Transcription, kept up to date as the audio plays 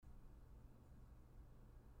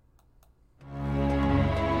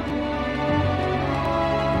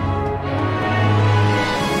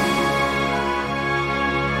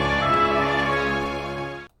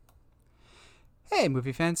Hey,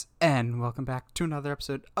 movie fans, and welcome back to another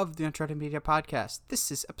episode of the Uncharted Media Podcast.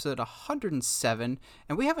 This is episode 107,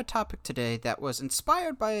 and we have a topic today that was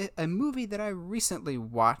inspired by a movie that I recently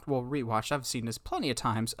rewatched. I've seen this plenty of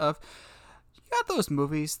times. You got those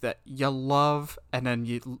movies that you love, and then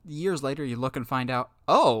years later you look and find out,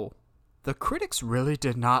 oh, the critics really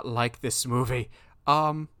did not like this movie.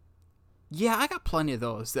 Yeah, I got plenty of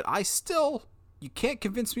those that you can't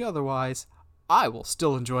convince me otherwise. I will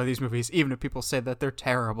still enjoy these movies, even if people say that they're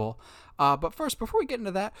terrible. But first, before we get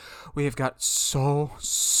into that, we have got so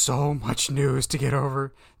much news to get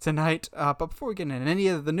over tonight. But before we get into any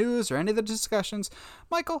of the news or any of the discussions,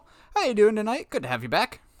 Michael, how you doing tonight? Good to have you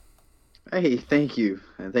back. Hey, thank you.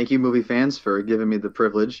 And thank you, movie fans, for giving me the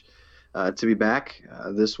privilege to be back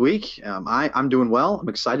this week. I'm doing well. I'm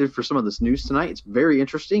excited for some of this news tonight. It's very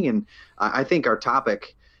interesting, and I think our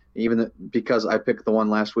topic, because I picked the one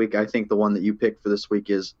last week, I think the one that you picked for this week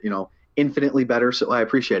is, infinitely better, so I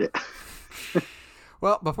appreciate it.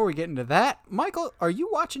 Well, before we get into that, Michael, are you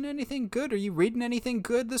watching anything good? Are you reading anything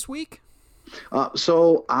good this week?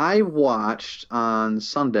 So I watched on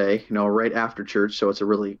Sunday, right after church, so it's a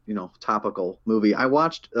really, topical movie. I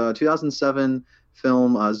watched 2007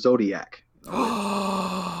 film Zodiac. Yes,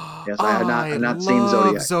 I had not seen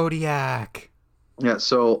Zodiac. Yeah,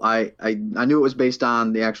 so I knew it was based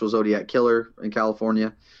on the actual Zodiac killer in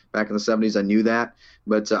California back in the 70s. I knew that,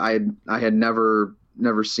 but I had never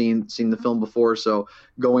seen the film before. So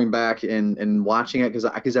going back and watching it,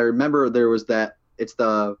 because I remember there was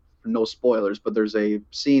no spoilers, but there's a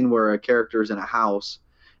scene where a character is in a house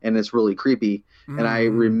and it's really creepy. Mm-hmm. And I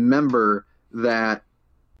remember that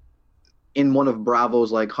in one of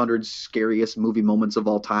Bravo's 100 scariest movie moments of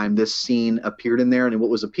all time, this scene appeared in there. And what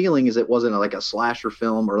was appealing is it wasn't a slasher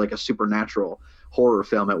film or a supernatural horror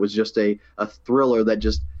film. It was just a thriller that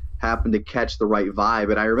just happened to catch the right vibe.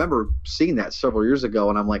 And I remember seeing that several years ago,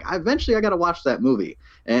 and I'm like, eventually I got to watch that movie.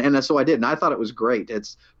 And so I did, and I thought it was great.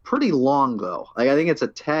 It's pretty long, though. I think it's a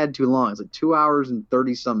tad too long. It's 2 hours and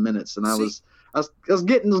 30-some minutes, and I was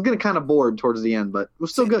getting kind of bored towards the end, but it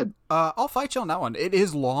was still good. I'll fight you on that one. It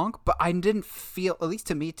is long, but I didn't feel, at least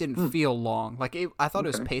to me, it didn't feel long. I thought it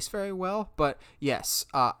was paced very well, but yes,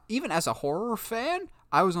 even as a horror fan,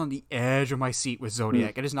 I was on the edge of my seat with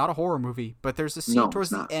Zodiac. It is not a horror movie, but there's a scene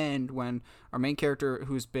towards the end when our main character,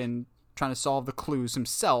 who's been trying to solve the clues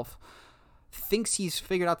himself, thinks he's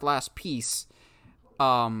figured out the last piece,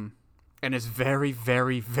 and is very,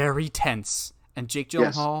 very, very tense. And Jake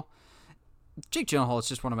Gyllenhaal is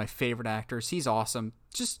just one of my favorite actors. He's awesome.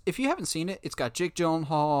 Just, if you haven't seen it, it's got Jake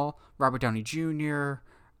Gyllenhaal, Robert Downey Jr.,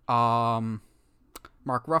 Mark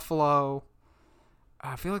Ruffalo.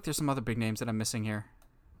 I feel like there's some other big names that I'm missing here.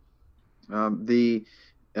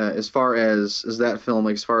 As far as that film,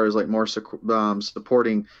 as far as more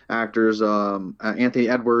supporting actors, Anthony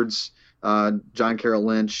Edwards, John Carroll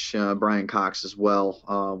Lynch, Brian Cox as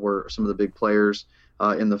well were some of the big players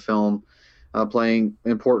in the film. Playing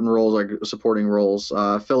important roles, supporting roles.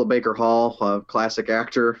 Philip Baker Hall, a classic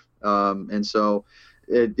actor. And so,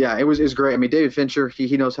 it was great. I mean, David Fincher,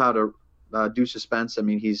 he knows how to do suspense. I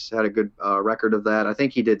mean, he's had a good record of that. I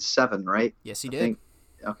think he did 7, right? Yes, he did.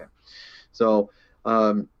 Okay. So,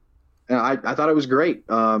 and I thought it was great.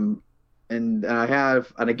 And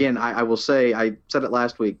I will say, I said it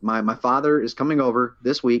last week, my father is coming over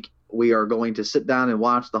this week. We are going to sit down and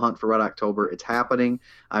watch The Hunt for Red October. It's happening.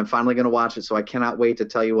 I'm finally going to watch it, so I cannot wait to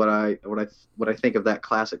tell you what I think of that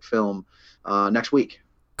classic film next week.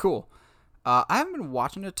 Cool. I haven't been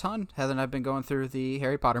watching a ton. Heather and I've been going through the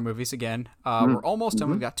Harry Potter movies again. We're almost done.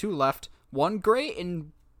 We've got 2 left. One great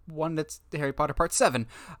and one that's the Harry Potter Part 7.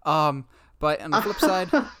 But on the flip side,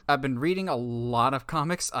 I've been reading a lot of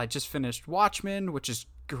comics. I just finished Watchmen, which is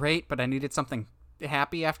great, but I needed something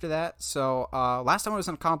happy after that. So last time I was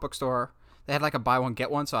in a comic book store, they had a buy one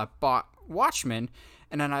get one, so I bought Watchmen,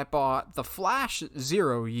 and then I bought The Flash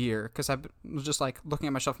 0 Year, because I was just looking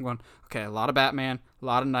at my shelf and going, okay, a lot of Batman, a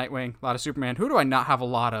lot of Nightwing, a lot of Superman. Who do I not have a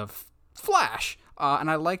lot of? Flash.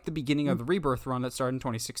 And I liked the beginning of the Rebirth run that started in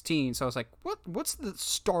 2016, so I was like, what's the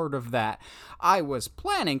start of that? I was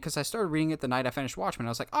planning, because I started reading it the night I finished Watchmen.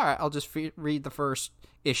 I was like, all right, I'll just read the first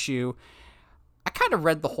issue. I kind of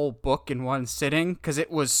read the whole book in one sitting because it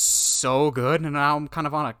was so good, and now I'm kind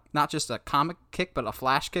of on not just a comic kick, but a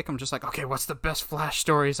Flash kick. I'm just like, okay, what's the best Flash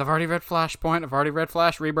stories? I've already read Flashpoint. I've already read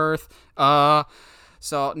Flash Rebirth. So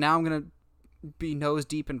now I'm going to be nose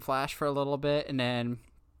deep in Flash for a little bit, and then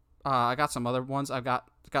I got some other ones. I've got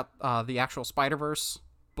the actual Spider-Verse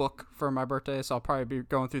book for my birthday, so I'll probably be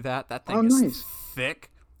going through that. That thing is thick.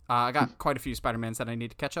 I got quite a few Spider-Mans that I need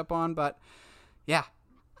to catch up on, but yeah,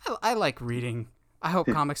 I like reading I hope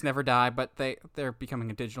comics never die, but they're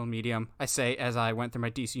becoming a digital medium. I say as I went through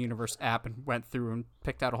my DC Universe app and went through and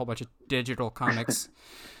picked out a whole bunch of digital comics.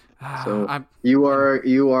 So you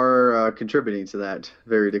are contributing to that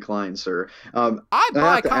very decline, sir. I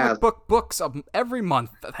buy books every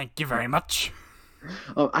month. Thank you very much.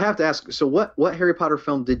 I have to ask. So what Harry Potter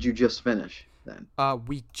film did you just finish then?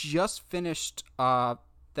 We just finished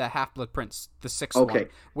the Half-Blood Prince, the sixth one.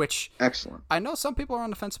 Which excellent. I know some people are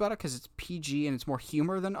on the fence about it because it's PG and it's more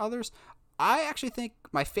humor than others. I actually think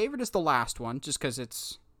my favorite is the last one, just because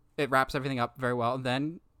it wraps everything up very well. And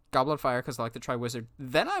then Goblet of Fire, because I like the Triwizard.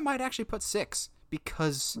 Then I might actually put 6,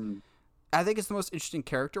 because I think it's the most interesting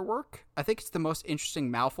character work. I think it's the most interesting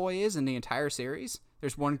Malfoy is in the entire series.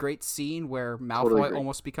 There's one great scene where Malfoy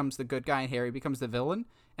almost becomes the good guy and Harry becomes the villain.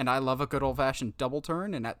 And I love a good old-fashioned double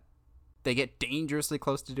turn, and they get dangerously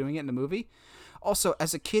close to doing it in the movie. Also,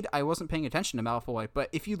 as a kid, I wasn't paying attention to Malfoy, but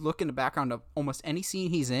if you look in the background of almost any scene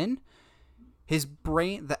he's in, his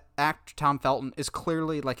brain, the actor Tom Felton, is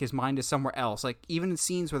clearly like his mind is somewhere else. Like, even in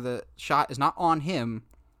scenes where the shot is not on him,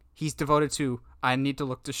 he's devoted to, I need to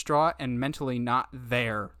look distraught and mentally not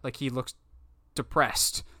there. Like, he looks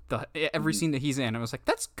depressed every scene that he's in. I was like,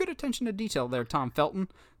 that's good attention to detail there, Tom Felton.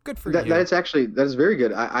 Good for you. That is very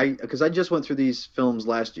good. Because I just went through these films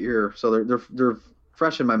last year, so they're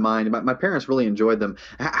fresh in my mind. My parents really enjoyed them.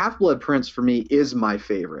 Half-Blood Prince for me is my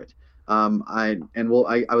favorite. I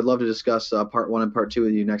would love to discuss part 1 and part 2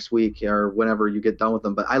 with you next week or whenever you get done with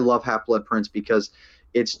them. But I love Half-Blood Prince because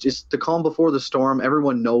it's just the calm before the storm.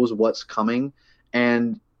 Everyone knows what's coming,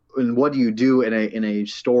 and what do you do in a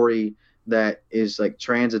story that is like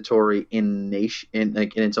transitory in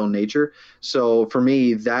its own nature. So for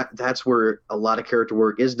me, that's where a lot of character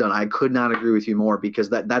work is done. I could not agree with you more, because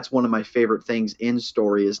that's one of my favorite things in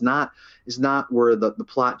story is not where the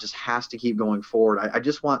plot just has to keep going forward. I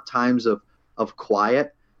just want times of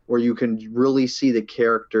quiet where you can really see the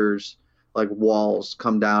characters like walls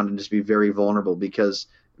come down and just be very vulnerable, because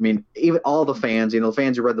I mean, even all the fans, the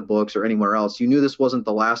fans who read the books or anywhere else, you knew this wasn't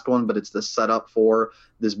the last one, but it's the setup for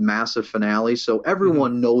this massive finale. So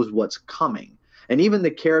everyone knows what's coming. And even the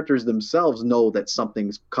characters themselves know that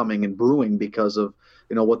something's coming and brewing because of,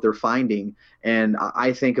 what they're finding. And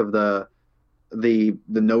I think of the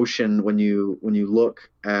notion when you look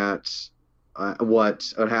at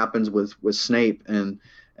what happens with Snape and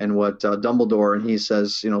what Dumbledore, and he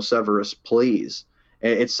says, Severus, please.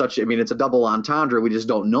 It's it's a double entendre. We just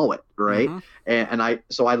don't know it, right? And I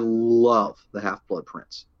love the Half-Blood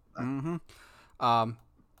Prince.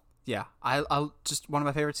 Yeah, I'll just one of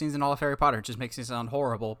my favorite scenes in all of Harry Potter. It just makes me sound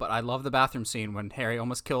horrible, but I love the bathroom scene when Harry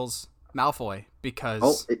almost kills Malfoy,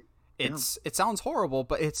 because it sounds horrible,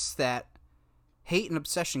 but it's that hate and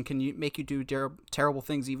obsession can make you do terrible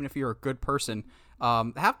things even if you're a good person.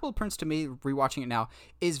 Half-Blood Prince, to me, rewatching it now,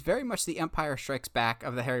 is very much the Empire Strikes Back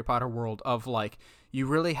of the Harry Potter world, of like, you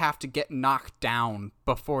really have to get knocked down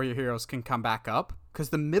before your heroes can come back up, because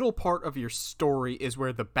the middle part of your story is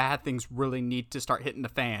where the bad things really need to start hitting the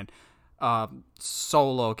fan.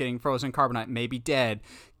 Solo getting frozen carbonite, maybe dead,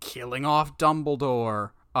 killing off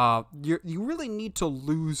Dumbledore. You really need to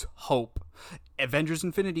lose hope. Avengers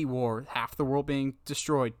Infinity War, half the world being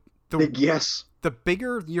destroyed. The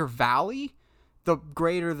bigger your valley, the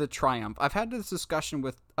greater the triumph. I've had this discussion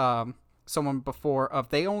with someone before of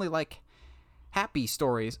they only like happy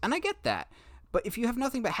stories, and I get that. But if you have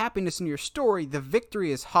nothing but happiness in your story, the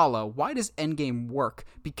victory is hollow. Why does Endgame work?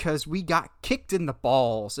 Because we got kicked in the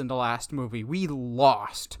balls in the last movie. We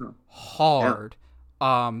lost hard.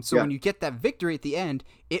 When you get that victory at the end,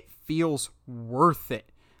 it feels worth it.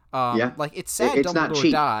 Like, it's sad Dumbledore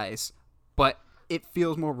dies, but it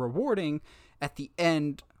feels more rewarding at the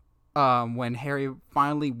end when Harry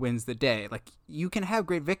finally wins the day. Like, you can have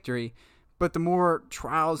great victory, but the more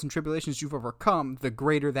trials and tribulations you've overcome, the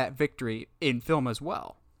greater that victory in film as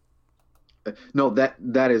well. No,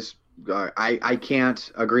 that is, I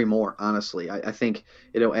can't agree more, honestly. I think,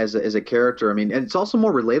 as a character, and it's also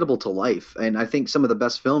more relatable to life. And I think some of the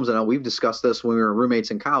best films, I know we've discussed this when we were roommates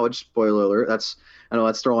in college, spoiler alert, that's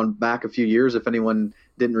throwing back a few years if anyone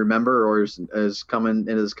didn't remember or is coming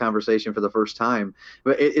into this conversation for the first time.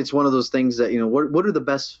 But it's one of those things that, what do the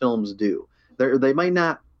best films do? They might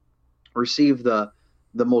not receive the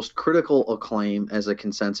most critical acclaim as a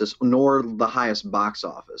consensus, nor the highest box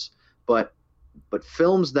office, but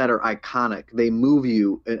films that are iconic, they move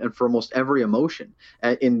you and for almost every emotion.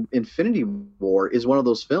 In Infinity War is one of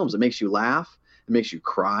those films. It makes you laugh, it makes you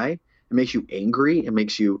cry, it makes you angry, it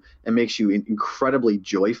makes you incredibly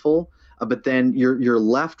joyful. But then you're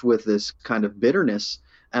left with this kind of bitterness.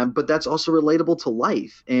 But that's also relatable to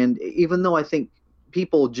life. And even though I think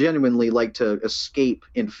people genuinely like to escape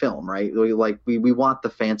in film, right? We want the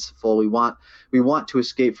fanciful, we want to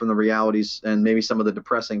escape from the realities and maybe some of the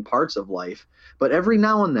depressing parts of life. But every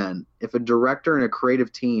now and then, if a director and a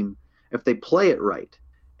creative team, if they play it right,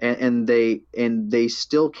 and they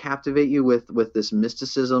still captivate you with this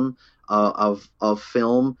mysticism of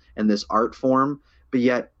film and this art form, but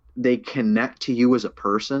yet they connect to you as a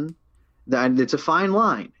person. That it's a fine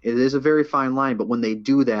line. It is a very fine line. But when they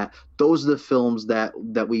do that, those are the films that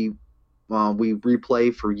we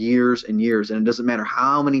replay for years and years, and it doesn't matter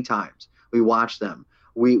how many times we watch them.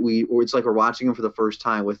 It's like we're watching them for the first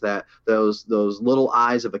time with those little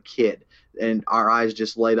eyes of a kid, and our eyes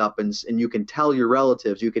just light up, and you can tell your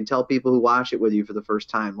relatives, you can tell people who watch it with you for the first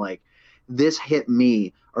time, like, this hit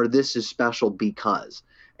me, or this is special because.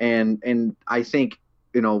 And I think,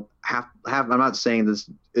 I'm not saying this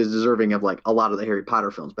is deserving of like a lot of the Harry Potter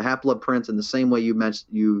films, but Half-Blood Prince, in the same way you mentioned,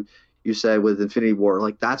 you said with Infinity War,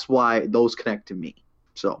 like, that's why those connect to me.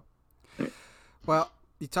 So, anyway. Well,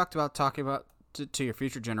 you talking about to your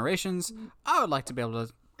future generations. I would like to be able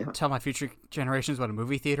to tell my future generations what a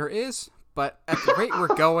movie theater is, but at the rate we're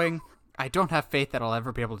going, I don't have faith that I'll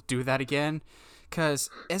ever be able to do that again. Because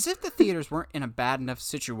as if the theaters weren't in a bad enough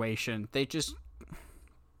situation,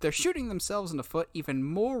 they're shooting themselves in the foot even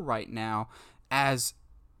more right now as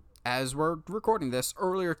we're recording this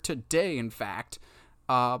earlier today. In fact,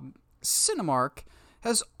 Cinemark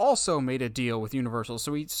has also made a deal with Universal.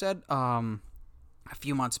 So we said a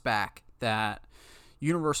few months back that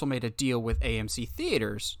Universal made a deal with AMC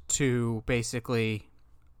Theaters to basically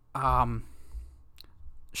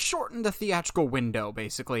shorten the theatrical window,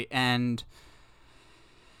 basically, and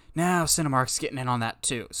now Cinemark's getting in on that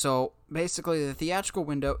too. So basically, the theatrical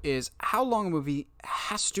window is how long a movie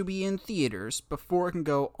has to be in theaters before it can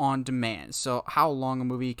go on demand. So how long a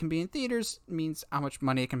movie can be in theaters means how much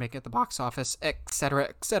money it can make at the box office, etc.,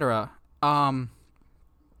 etc. Well,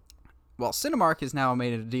 Cinemark has now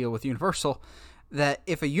made a deal with Universal that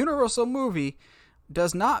if a Universal movie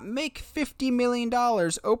does not make $50 million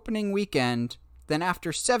opening weekend, then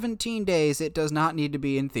after 17 days, it does not need to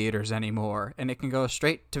be in theaters anymore, and it can go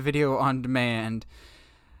straight to video on demand,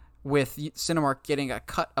 with Cinemark getting a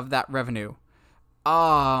cut of that revenue.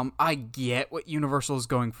 I get what Universal is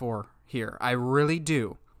going for here. I really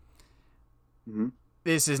do. Mm-hmm.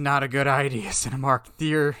 This is not a good idea, Cinemark.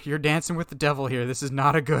 You're dancing with the devil here. This is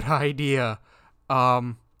not a good idea.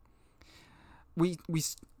 We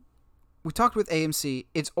talked with AMC.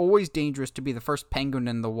 It's always dangerous to be the first penguin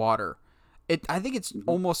in the water. I think it's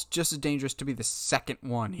almost just as dangerous to be the second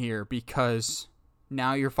one here, because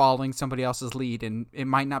now you're following somebody else's lead, and it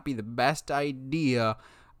might not be the best idea.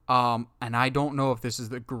 And I don't know if this is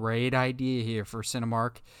the great idea here for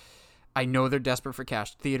Cinemark. I know they're desperate for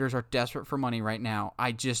cash. Theaters are desperate for money right now.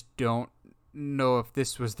 I just don't know if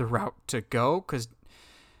this was the route to go, because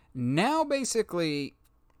now basically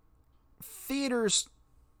theaters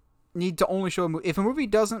need to only show a movie. If a movie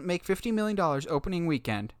doesn't make $50 million opening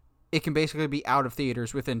weekend, it can basically be out of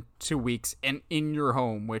theaters within 2 weeks and in your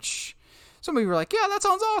home, which some of you were like, yeah, that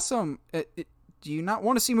sounds awesome. Do you not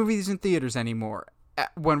want to see movies in theaters anymore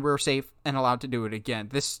when we're safe and allowed to do it again?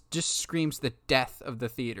 This just screams the death of the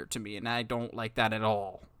theater to me, and I don't like that at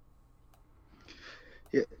all.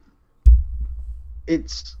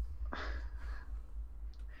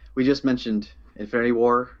 We just mentioned Infinity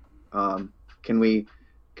War. Can we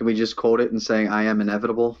just quote it and saying, I am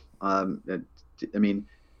inevitable? I mean,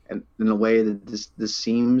 and in a way that this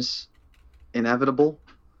seems inevitable,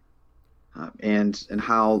 and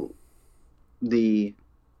how the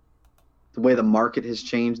way the market has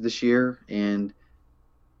changed this year and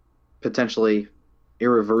potentially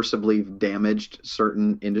irreversibly damaged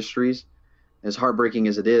certain industries. As heartbreaking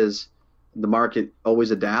as it is, the market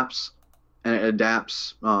always adapts, and it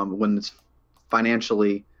adapts when it's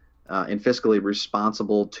financially and fiscally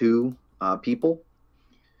responsible to people.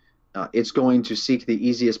 It's going to seek the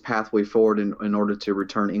easiest pathway forward in order to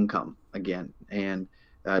return income again and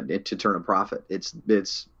to turn a profit.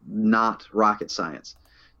 It's not rocket science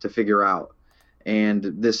to figure out, and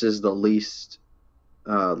this is the least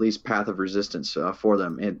path of resistance for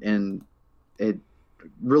them. And it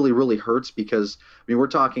really, really hurts, because we're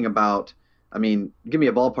talking about, give me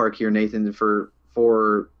a ballpark here, Nathan,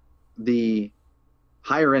 for the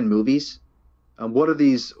higher end movies. What are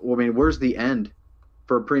these? Where's the end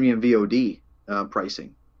for premium VOD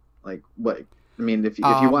pricing? Like, what? If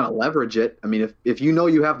you want to leverage it, if you know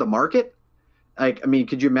you have the market,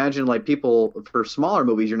 could you imagine, like, people for smaller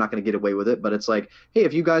movies, you're not going to get away with it, but it's like, hey,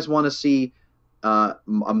 if you guys want to see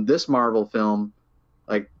this Marvel film,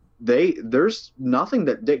 like, there's nothing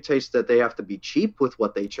that dictates that they have to be cheap with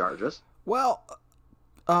what they charge us. Well,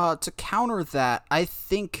 To counter that, I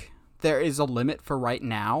think there is a limit for right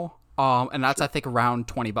now, and that's I think around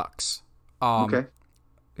 $20. Okay.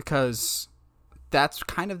 Because that's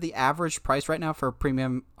kind of the average price right now for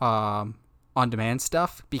premium on-demand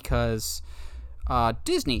stuff. Because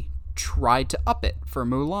Disney tried to up it for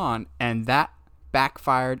Mulan, and that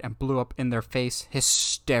backfired and blew up in their face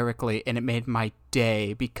hysterically, and it made my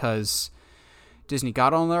day because Disney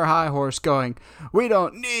got on their high horse going, we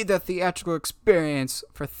don't need the theatrical experience.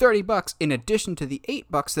 For $30 in addition to the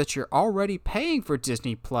 $8 that you're already paying for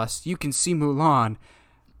Disney Plus, you can see Mulan.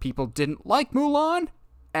 People didn't like Mulan,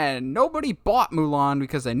 and nobody bought Mulan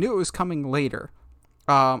because they knew it was coming later.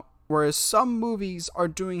 Whereas some movies are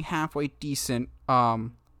doing halfway decent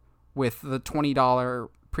with the $20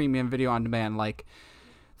 premium video on demand, like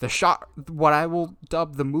what I will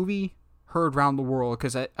dub the movie heard round the world,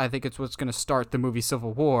 because I think it's what's going to start the movie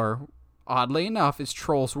Civil War. Oddly enough, is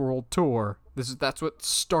Trolls World Tour. That's what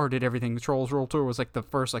started everything. The Trolls World Tour was like the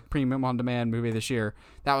first like premium on demand movie this year.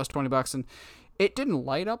 That was $20, and it didn't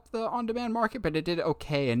light up the on demand market, but it did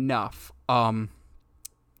okay enough.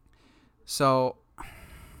 So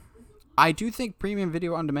I do think premium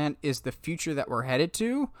video on demand is the future that we're headed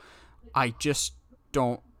to. I just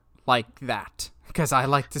don't like that, because I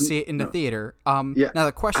like to see it in the theater. Yeah, now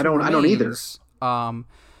the question I don't either.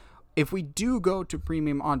 If we do go to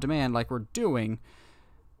premium on demand like we're doing,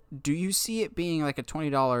 do you see it being like a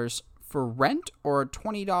 $20 for rent, or a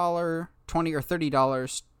 $20 or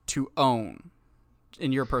 $30 to own,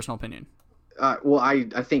 in your personal opinion? Well, I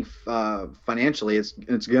think financially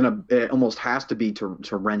it almost has to be to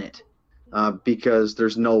rent it, because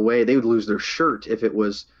there's no way they would lose their shirt if it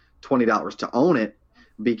was $20 to own it.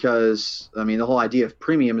 Because, I mean, the whole idea of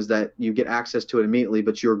premium is that you get access to it immediately,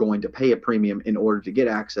 but you're going to pay a premium in order to get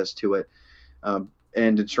access to it.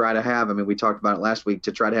 And to try to have, I mean, we talked about it last week,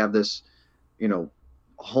 to try to have this,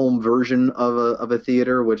 home version of a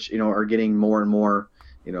theater, which, are getting more and more,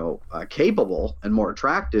 capable and more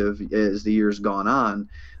attractive as the years gone on.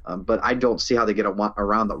 But I don't see how they get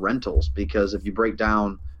around the rentals, because if you break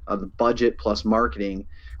down the budget plus marketing,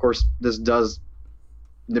 of course, this does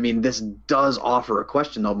offer a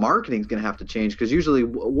question though. Marketing's going to have to change, because usually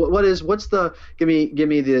give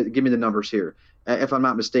me the numbers here. If I'm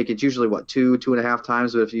not mistaken, it's usually 2.5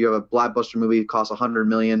 times. But if you have a blockbuster movie that costs $100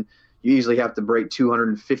 million, you usually have to break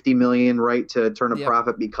 $250 million, right, to turn a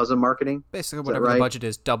profit because of marketing. Basically, whatever the budget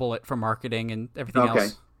is, double it for marketing and everything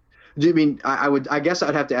else. Do you mean I guess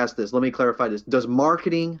I'd have to ask this. Let me clarify this. Does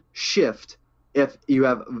marketing shift if you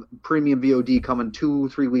have premium VOD coming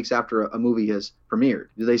 2-3 weeks after a movie has premiered?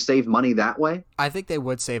 Do they save money that way? I think they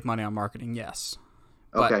would save money on marketing, yes.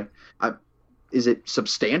 Okay. Is it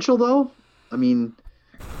substantial, though? I mean,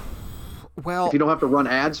 well, if you don't have to run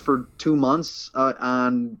ads for 2 months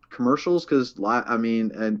on commercials, because,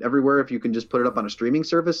 and everywhere, if you can just put it up on a streaming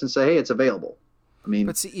service and say, hey, it's available. I mean,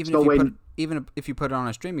 but see, even if you put it on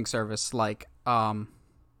a streaming service, like,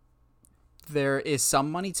 there is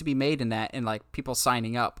some money to be made in that, and like people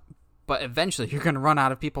signing up, but eventually you're going to run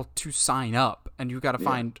out of people to sign up, and you've got to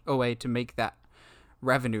find a way to make that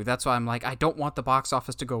revenue. That's why I'm like, I don't want the box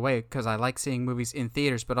office to go away, because I like seeing movies in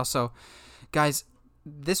theaters, but also, guys,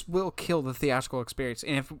 this will kill the theatrical experience.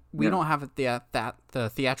 And if we don't have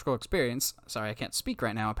the theatrical experience, sorry, I can't speak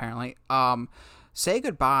right now, apparently, say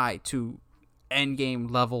goodbye to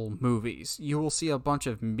Endgame level movies. You will see a bunch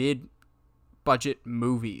of mid-budget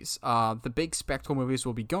movies. The big spectacle movies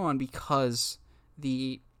will be gone, because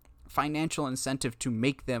the financial incentive to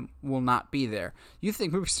make them will not be there. You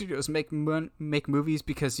think movie studios make movies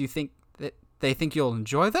because you think that they think you'll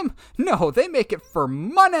enjoy them? No, they make it for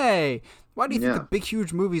money. Why do you think the big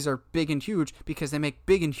huge movies are big and huge? Because they make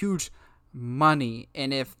big and huge money,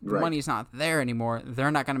 and if money's not there anymore,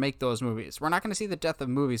 they're not going to make those movies. We're not going to see the death of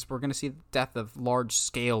movies. We're going to see the death of large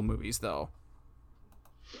scale movies, though.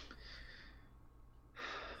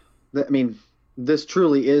 I mean, this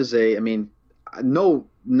truly is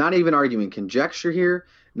not even arguing conjecture here,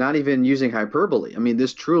 not even using hyperbole. I mean,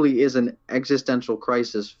 this truly is an existential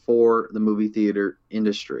crisis for the movie theater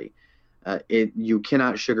industry. You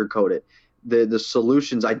cannot sugarcoat it. The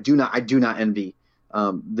solutions, I do not envy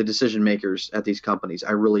the decision makers at these companies.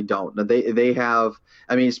 I really don't. They have,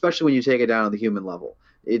 I mean, especially when you take it down to the human level.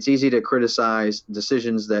 It's easy to criticize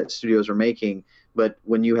decisions that studios are making, but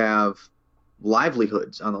when you have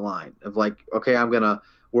livelihoods on the line of like, okay,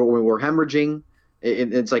 we're hemorrhaging.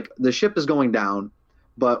 It's like the ship is going down,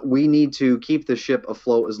 but we need to keep the ship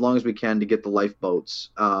afloat as long as we can to get the lifeboats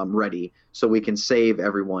ready so we can save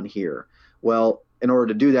everyone here. Well, in order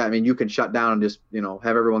to do that, I mean, you can shut down and just,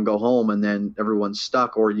 have everyone go home and then everyone's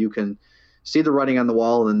stuck, or you can see the writing on the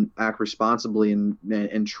wall and act responsibly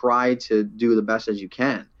and try to do the best as you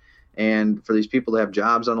can. And for these people to have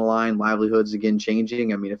jobs on the line, livelihoods again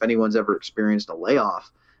changing. I mean, if anyone's ever experienced a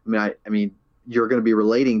layoff, I mean, you're going to be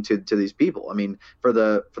relating to these people. I mean, for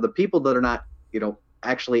the people that are not,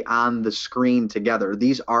 actually on the screen together,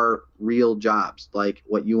 these are real jobs like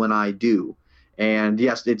what you and I do. And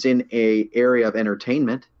yes, it's in a area of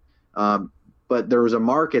entertainment, but there's a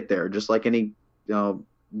market there, just like any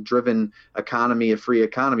driven economy, a free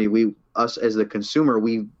economy. Us as the consumer,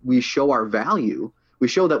 we show our value. We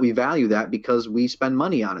show that we value that because we spend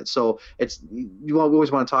money on it. So you always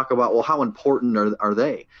want to talk about, well, how important are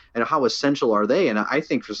they, and how essential are they? And I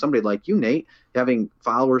think for somebody like you, Nate, having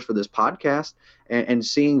followers for this podcast and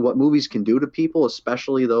seeing what movies can do to people,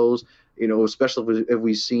 especially those, especially if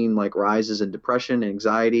we've seen like rises in depression and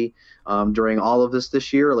anxiety during all of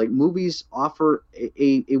this year, like movies offer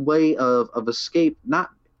a way of escape.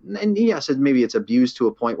 And yes, maybe it's abused to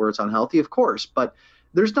a point where it's unhealthy, of course, but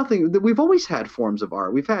there's nothing that we've always had forms of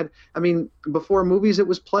art. Before movies, it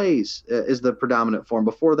was plays is the predominant form.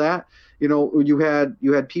 Before that, you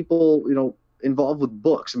had people, involved with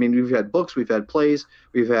books. I mean, we've had books, we've had plays,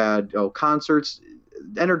 we've had concerts.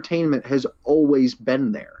 Entertainment has always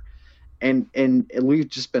been there. And we've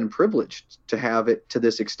just been privileged to have it to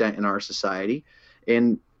this extent in our society.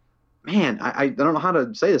 And man, I don't know how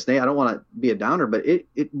to say this, Nate. I don't want to be a downer, but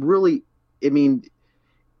it really,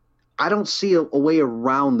 I don't see a way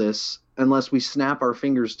around this unless we snap our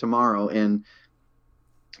fingers tomorrow and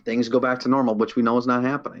things go back to normal, which we know is not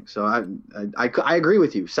happening. So I agree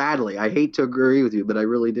with you. Sadly, I hate to agree with you, but I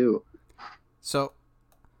really do. So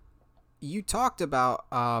you talked about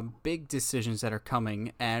big decisions that are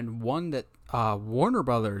coming, and one that Warner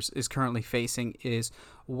Brothers is currently facing is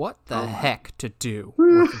what the heck to do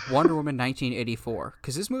with Wonder Woman 1984.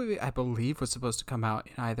 Because this movie, I believe, was supposed to come out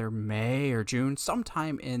in either May or June,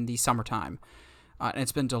 sometime in the summertime. And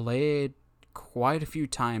it's been delayed quite a few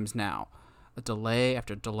times now. A delay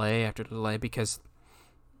after delay after delay because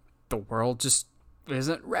the world just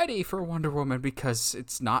isn't ready for Wonder Woman, because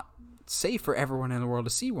it's not safe for everyone in the world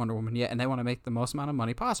to see Wonder Woman yet, and they want to make the most amount of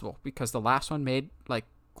money possible because the last one made like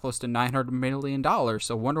close to $900 million,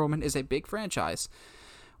 so Wonder Woman is a big franchise.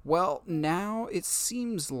 Well, now it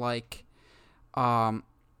seems like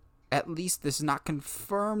at least this is not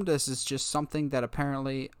confirmed. This is just something that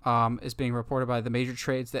apparently is being reported by the major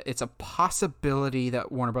trades, that it's a possibility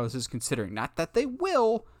that Warner Bros. Is considering. Not that they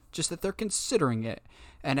will, just that they're considering it.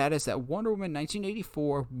 And that is that Wonder Woman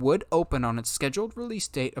 1984 would open on its scheduled release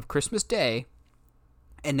date of Christmas Day,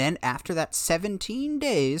 and then after that 17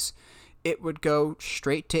 days, it would go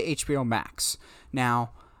straight to HBO Max.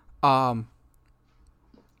 Now,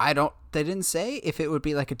 they didn't say if it would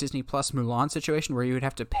be like a Disney Plus Mulan situation where you would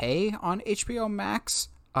have to pay on HBO Max,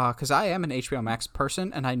 because I am an HBO Max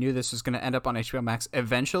person, and I knew this was going to end up on HBO Max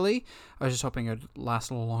eventually. I was just hoping it would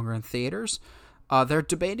last a little longer in theaters. They're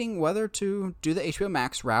debating whether to do the HBO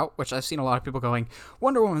Max route, which I've seen a lot of people going,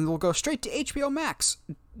 Wonder Woman will go straight to HBO Max.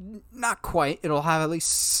 Not quite. It'll have at least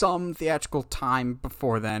some theatrical time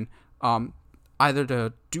before then, either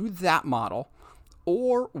to do that model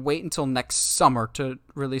or wait until next summer to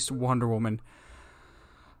release Wonder Woman.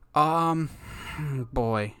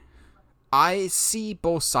 Boy. I see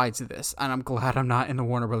both sides of this, and I'm glad I'm not in the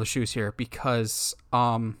Warner Brothers shoes here, because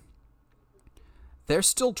they're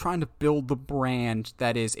still trying to build the brand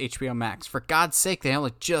that is HBO Max. For God's sake, they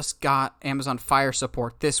only just got Amazon Fire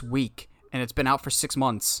support this week, and it's been out for 6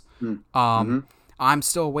 months. I'm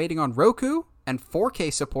still waiting on Roku and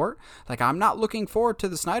 4K support. Like, I'm not looking forward to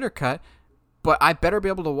the Snyder Cut, but I better be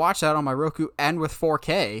able to watch that on my Roku and with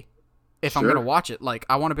 4K if I'm going to watch it. Like,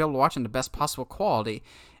 I want to be able to watch it in the best possible quality.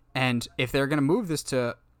 And if they're going to move this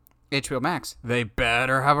to HBO Max, they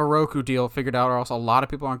better have a Roku deal figured out, or else a lot of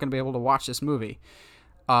people aren't going to be able to watch this movie.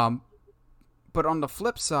 But on the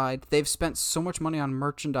flip side, they've spent so much money on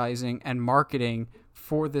merchandising and marketing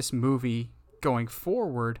for this movie going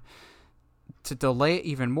forward. To delay it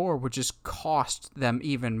even more would just cost them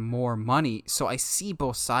even more money. So I see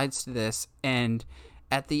both sides to this, and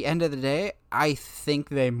at the end of the day, I think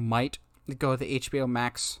they might go the HBO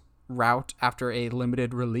Max route after a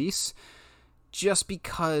limited release, just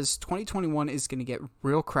because 2021 is going to get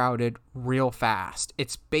real crowded real fast.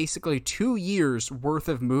 It's basically 2 years worth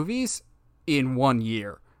of movies in 1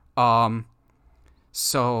 year.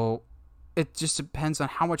 So it just depends on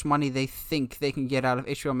how much money they think they can get out of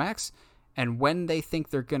HBO Max and when they think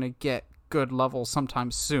they're going to get good levels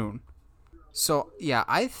sometime soon. So yeah,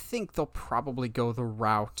 I think they'll probably go the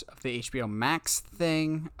route of the HBO Max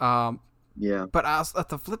thing. Yeah. But at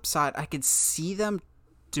the flip side, I could see them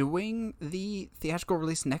doing the theatrical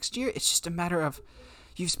release next year. It's just a matter of,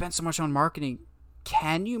 you've spent so much on marketing.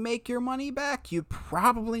 Can you make your money back? You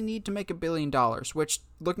probably need to make $1 billion, which,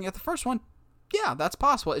 looking at the first one, yeah, that's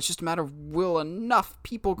possible. It's just a matter of, will enough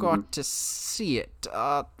people go out to see it?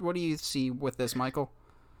 What do you see with this, Michael?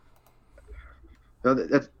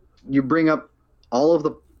 You bring up all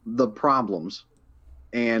of the problems,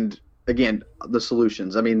 and again, the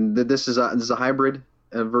solutions. I mean, this is a hybrid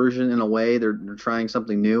version in a way. They're trying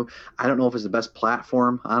something new. I don't know if it's the best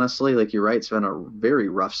platform, honestly. Like, you're right, it's been a very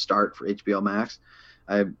rough start for HBO Max.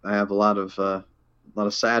 I have a lot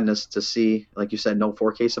of sadness to see, like you said, no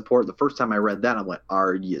 4K support. The first time I read that, I went,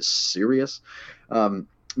 "Are you serious?"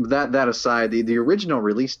 That aside, the original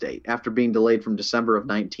release date, after being delayed from December of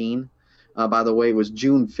 19, by the way, was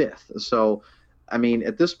June 5th. So, I mean,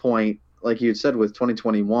 at this point, like you had said, with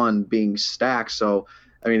 2021 being stacked, so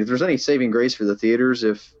I mean, if there's any saving grace for the theaters,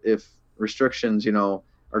 if restrictions,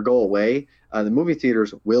 or go away, the movie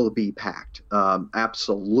theaters will be packed.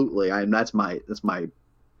 Absolutely. That's my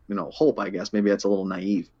hope, I guess. Maybe that's a little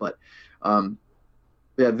naive, but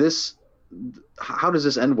yeah, how does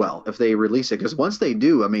this end well if they release it? Because once they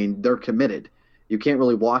do, I mean, they're committed. You can't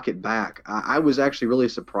really walk it back. I was actually really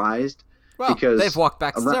surprised. Well, because they've walked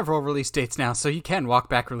back several release dates now, so you can walk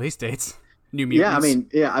back release dates. New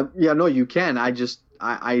Mutants. Yeah, I mean, no, you can.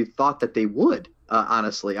 I thought that they would,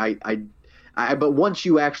 honestly. But once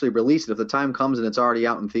you actually release it, if the time comes and it's already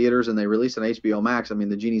out in theaters and they release it on HBO Max, I mean,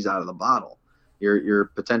 the genie's out of the bottle. Your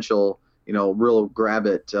potential, real grab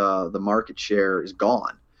at the market share is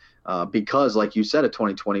gone, because, like you said, of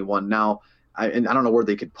 2021. Now, I don't know where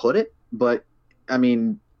they could put it, but I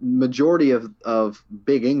mean, majority of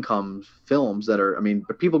big income films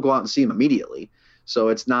people go out and see them immediately. So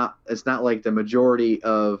it's not like the majority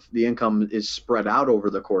of the income is spread out over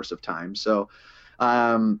the course of time. So,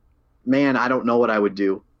 man, I don't know what I would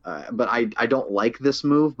do. But I don't like this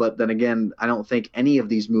move. But then again, I don't think any of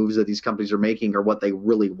these moves that these companies are making are what they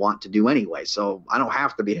really want to do anyway. So I don't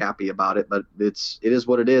have to be happy about it. But it is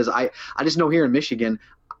what it is. I just know here in Michigan,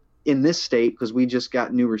 in this state, because we just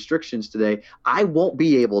got new restrictions today, I won't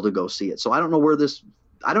be able to go see it. So I don't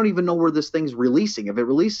even know where this thing's releasing. If it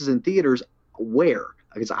releases in theaters, where?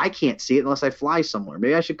 Because I can't see it unless I fly somewhere.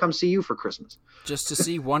 Maybe I should come see you for Christmas. Just to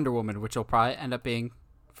see Wonder Woman, which will probably end up being,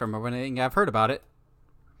 from everything I've heard about it,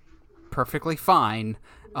 perfectly fine.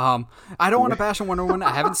 I don't want to bash on Wonder Woman.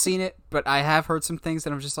 I haven't seen it, but I have heard some things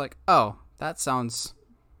that I'm just like, oh, that sounds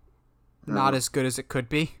not as good as it could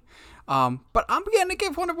be. But I'm going to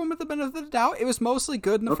give Wonder Woman the benefit of the doubt. It was mostly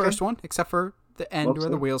good in the first one, except for the end where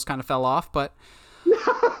the wheels kind of fell off. But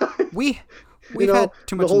we've had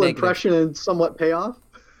too much the whole negative. Impression and somewhat payoff.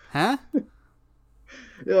 Huh?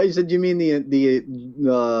 Yeah, you said you mean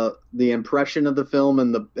the impression of the film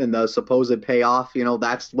and the supposed payoff.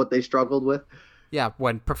 That's what they struggled with. Yeah,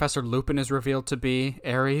 when Professor Lupin is revealed to be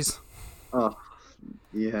Ares. Oh,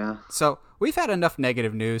 yeah. So we've had enough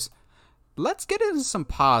negative news. Let's get into some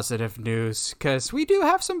positive news, because we do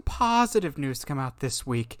have some positive news to come out this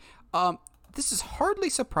week. This is hardly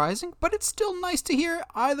surprising, but it's still nice to hear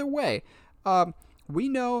either way. We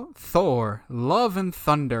know Thor, Love and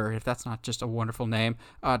Thunder, if that's not just a wonderful name,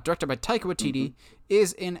 directed by Taika Waititi,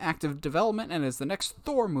 is in active development and is the next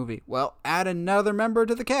Thor movie. Well, add another member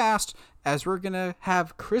to the cast, as we're going to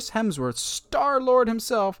have Chris Hemsworth, Star-Lord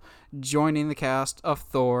himself, joining the cast of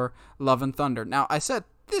Thor, Love and Thunder. Now, I said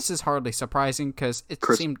this is hardly surprising because it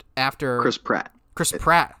seemed after... Chris Pratt. Chris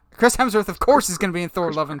Hemsworth, of course, is going to be in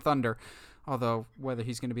Thor, Love and Thunder. Although, whether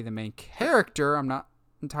he's going to be the main character, I'm not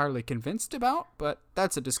entirely convinced about, but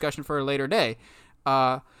that's a discussion for a later day.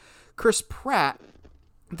 Chris Pratt,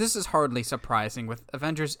 this is hardly surprising. With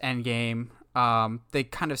Avengers Endgame, they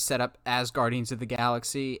kind of set up as Guardians of the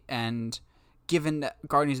Galaxy, and given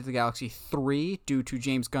Guardians of the Galaxy 3, due to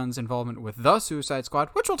James Gunn's involvement with The Suicide Squad,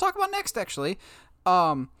 which we'll talk about next, actually,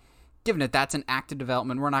 given that that's an active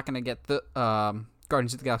development, we're not going to get the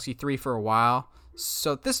Guardians of the Galaxy 3 for a while.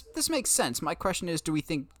 So this makes sense. My question is, do we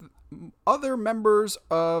think other members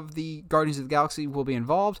of the Guardians of the Galaxy will be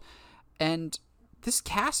involved? And this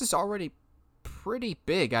cast is already pretty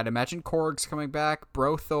big. I'd imagine Korg's coming back,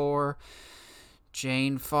 Bro Thor,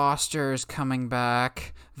 Jane Foster's coming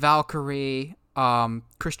back, Valkyrie,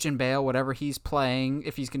 Christian Bale, whatever he's playing,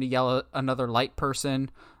 if he's going to yell at another light person.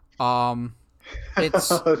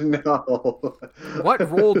 It's oh, no. What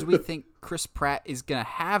role do we think Chris Pratt is going to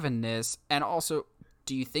have in this? And also,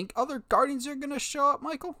 do you think other Guardians are going to show up,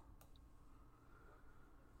 Michael?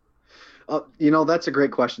 That's a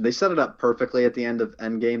great question. They set it up perfectly at the end of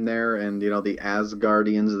Endgame there, and the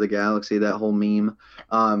Asgardians of the Galaxy, that whole meme.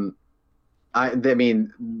 I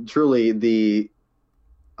mean, truly, the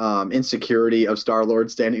insecurity of Star-Lord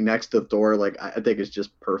standing next to Thor, like I think is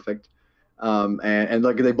just perfect. And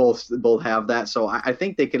like they both have that, so I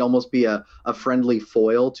think they could almost be a friendly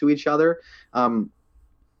foil to each other.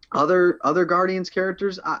 Other Guardians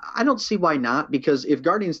characters, I don't see why not, because if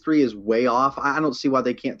Guardians 3 is way off, I don't see why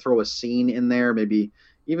they can't throw a scene in there, maybe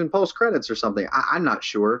even post credits or something. I'm not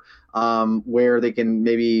sure, where they can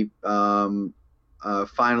maybe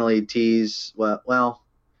finally tease. Well,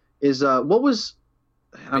 is what was?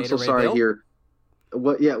 I'm Beta so Ray sorry Bill? here.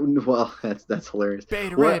 What? Yeah, well, that's hilarious.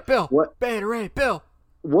 Beta What- Ray Bill. what- Beta Ray Bill.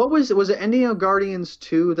 What was it? Ending of Guardians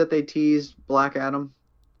 2 that they teased Black Adam?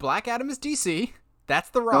 Black Adam is DC. That's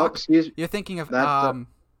The Oh, Rock. excuse You're thinking of That's,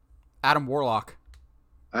 Adam Warlock.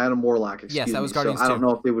 Adam Warlock. Excuse Yes, that was me. Guardians So I don't 2.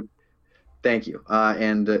 know if they would. Thank you.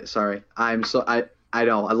 Sorry, I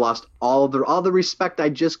know I lost all the respect I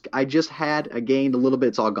just had. I gained a little bit.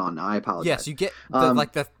 It's all gone now. I apologize. Yes, you get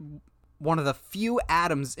the one of the few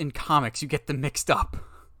Adams in comics you get them mixed up.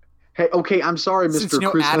 Hey, okay, I'm sorry, Since Mr. you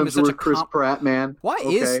know Chris Adam is such a Hemsworth, Chris Pratt, man. Why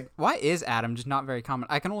Okay. is Adam just not very common?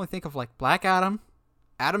 I can only think of like Black Adam,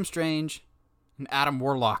 Adam Strange, and Adam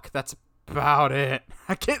Warlock. That's about it.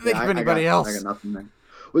 I can't think of anybody else. I got nothing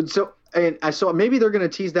there. So maybe they're gonna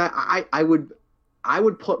tease that. I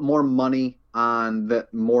would put more money on the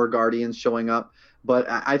more Guardians showing up, but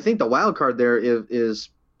I think the wild card there is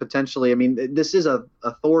potentially. I mean, this is a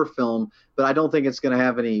Thor film, but I don't think it's going to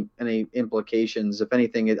have any implications. If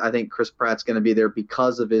anything, I think Chris Pratt's going to be there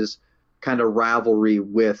because of his kind of rivalry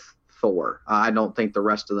with Thor. I don't think the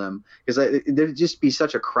rest of them, because there'd just be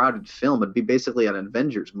such a crowded film. It'd be basically an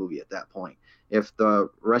Avengers movie at that point if the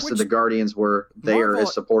rest of the Guardians were there Marvel,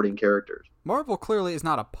 as supporting characters. Marvel clearly is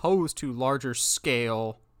not opposed to larger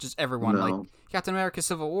scale, just everyone. No. Like Captain America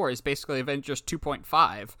Civil War is basically Avengers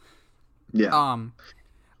 2.5. Yeah.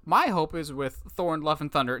 My hope is with Thor and Love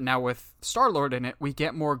and Thunder, now with Star-Lord in it, we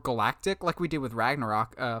get more galactic, like we did with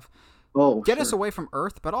Ragnarok, of get us away from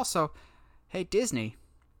Earth, but also, hey, Disney,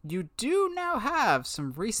 you do now have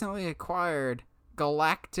some recently acquired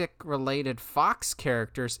galactic-related Fox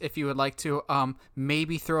characters. If you would like to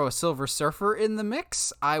maybe throw a Silver Surfer in the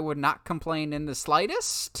mix, I would not complain in the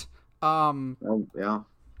slightest. Yeah.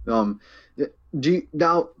 Do you,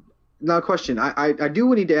 now question. I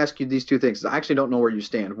do need to ask you these two things. I actually don't know where you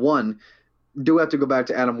stand. One, do have to go back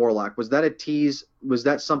to Adam Warlock. Was that a tease? Was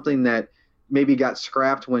that something that maybe got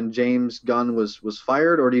scrapped when James Gunn was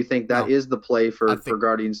fired, or do you think that is the play for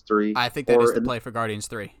Guardians 3? I think that is the play for Guardians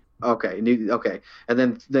 3. Okay.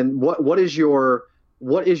 And then what is your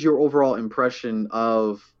overall impression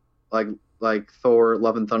of like Thor,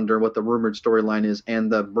 Love and Thunder, what the rumored storyline is,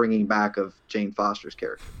 and the bringing back of Jane Foster's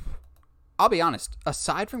character? I'll be honest.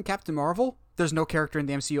 Aside from Captain Marvel, there's no character in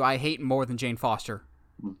the MCU I hate more than Jane Foster.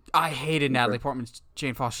 I hated Natalie Portman's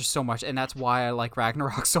Jane Foster so much, and that's why I like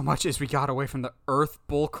Ragnarok so much, is we got away from the Earth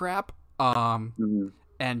bullcrap,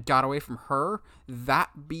 and got away from her.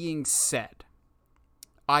 That being said,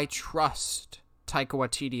 I trust Taika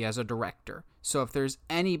Waititi as a director. So if there's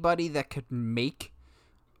anybody that could make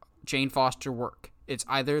Jane Foster work, it's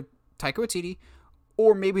either Taika Waititi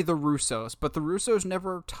or maybe the Russos. But the Russos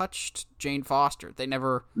never touched Jane Foster. They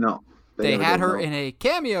never... No. They had her in a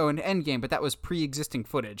cameo in Endgame, but that was pre-existing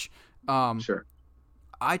footage. Sure.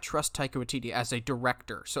 I trust Taika Waititi as a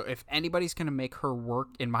director. So if anybody's going to make her work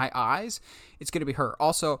in my eyes, it's going to be her.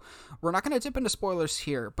 Also, we're not going to dip into spoilers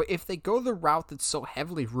here, but if they go the route that's so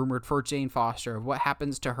heavily rumored for Jane Foster, of what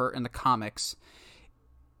happens to her in the comics,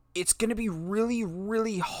 it's going to be really,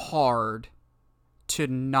 really hard to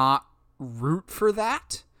not root for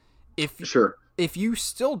that. If you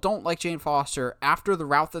still don't like Jane Foster after the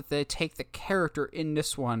route that they take the character in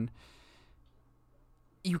this one,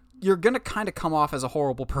 you're going to kind of come off as a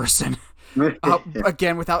horrible person.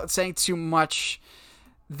 Again, without saying too much,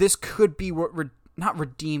 this could be what not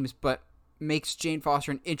redeems, but makes Jane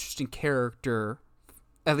Foster an interesting character,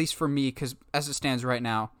 at least for me, because as it stands right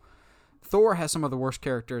now, Thor has some of the worst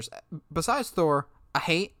characters. Besides Thor, I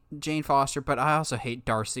hate Jane Foster, but I also hate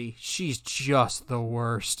Darcy. She's just the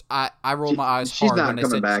worst. I rolled my eyes hard when they said...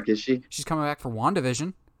 She's not coming back, is she? She's coming back for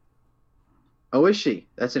WandaVision. Oh, is she?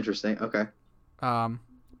 That's interesting. Okay.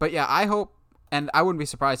 But yeah, I hope, and I wouldn't be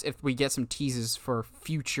surprised if we get some teases for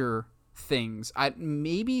future things.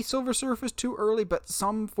 Maybe Silver Surfer is too early, but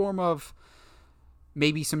some form of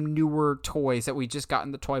maybe some newer toys that we just got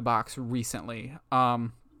in the toy box recently.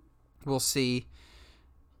 We'll see.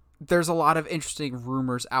 There's a lot of interesting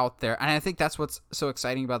rumors out there, and I think that's what's so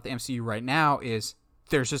exciting about the MCU right now is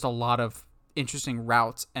there's just a lot of interesting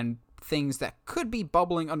routes and things that could be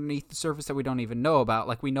bubbling underneath the surface that we don't even know about.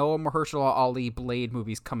 Like, we know a Mahershala Ali Blade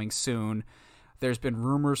movie's coming soon. There's been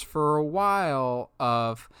rumors for a while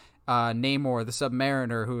of Namor, the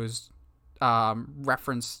Submariner, who is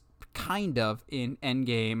referenced kind of in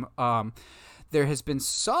Endgame. There has been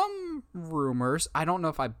some rumors, I don't know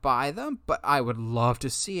if I buy them, but I would love to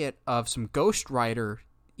see it, of some Ghost Rider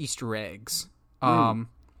Easter eggs.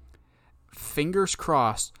 Fingers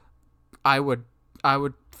crossed. I would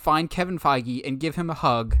find Kevin Feige and give him a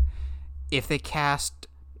hug if they cast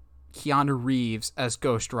Keanu Reeves as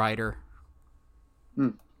Ghost Rider.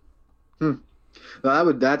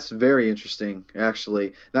 That's very interesting,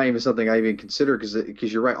 actually. Not even something I even consider,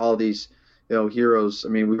 because you're right. All these heroes. I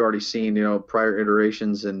mean, we've already seen prior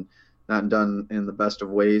iterations and not done in the best of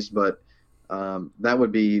ways, but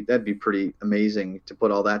that'd be pretty amazing to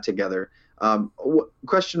put all that together.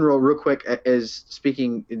 Question real quick is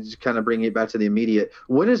kind of bringing it back to the immediate.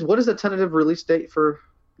 What is the tentative release date for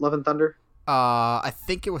Love and Thunder? I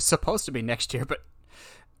think it was supposed to be next year, but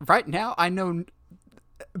right now I know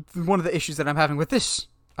one of the issues that I'm having with this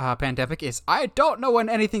pandemic is I don't know when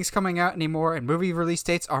anything's coming out anymore, and movie release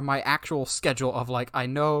dates are my actual schedule of I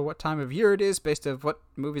know what time of year it is based on what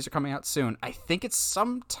movies are coming out soon. I think it's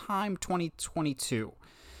sometime 2022.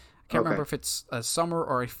 I can't remember if it's a summer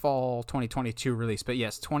or a fall 2022 release, but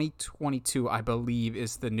yes, 2022 I believe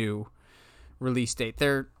is the new release date.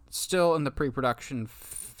 They're still in the pre-production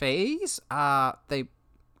phase. I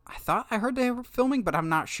heard they were filming, but I'm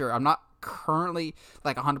not sure. I'm not currently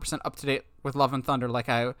 100% up to date with Love and Thunder like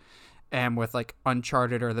I am with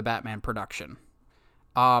Uncharted or the Batman production.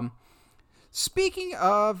 Speaking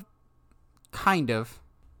of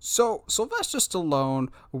so Sylvester Stallone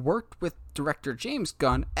worked with director James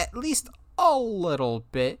Gunn at least a little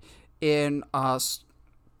bit in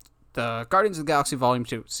the Guardians of the Galaxy Volume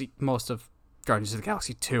 2. See, most of Guardians of the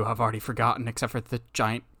Galaxy 2 I've already forgotten except for the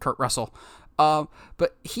giant Kurt Russell.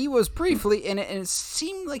 But he was briefly in it, and it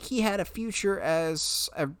seemed like he had a future as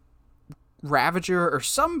a Ravager or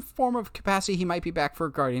some form of capacity. He might be back for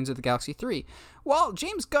Guardians of the Galaxy 3. Well,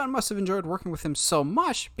 James Gunn must have enjoyed working with him so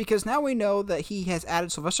much, because now we know that he has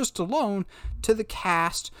added Sylvester Stallone to the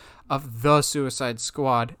cast of The Suicide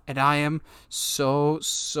Squad, and I am so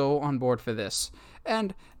on board for this.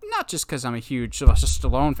 And not just because I'm a huge Sylvester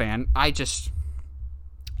Stallone fan,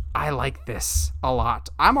 I like this a lot.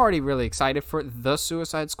 I'm already really excited for The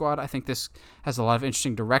Suicide Squad. I think this has a lot of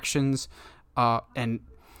interesting directions. And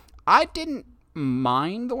I didn't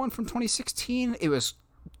mind the one from 2016. It was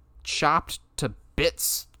chopped to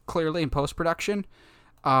bits, clearly, in post-production.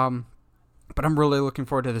 But I'm really looking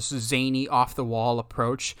forward to this zany, off-the-wall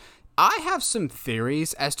approach. I have some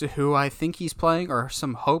theories as to who I think he's playing, or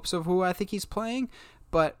some hopes of who I think he's playing.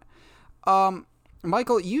 But,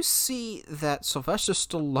 Michael, you see that Sylvester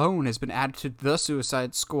Stallone has been added to The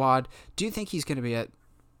Suicide Squad. Do you think he's going to be a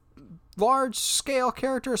large-scale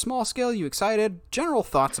character, small-scale? You excited? General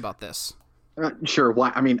thoughts about this? Sure.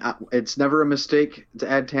 Why? I mean, it's never a mistake to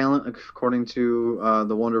add talent, according to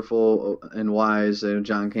the wonderful and wise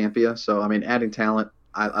John Campea. So, I mean, adding talent,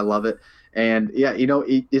 I love it. And, yeah,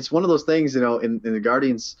 it's one of those things, in the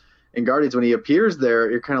Guardians, when he appears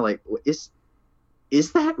there, you're kind of like, is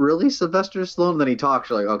that really Sylvester Stallone? And then he talks,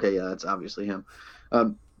 you're like, okay, yeah, that's obviously him.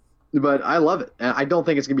 But I love it. And I don't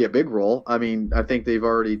think it's going to be a big role. I mean, I think they've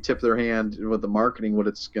already tipped their hand with the marketing, what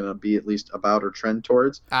it's going to be at least about or trend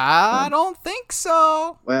towards. I don't think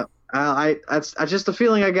so. Well, that's just the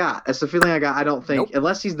feeling I got. That's the feeling I got. I don't think,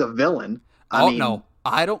 unless he's the villain. No.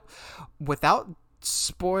 I don't, without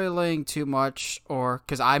spoiling too much, or,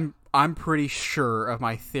 because I'm pretty sure of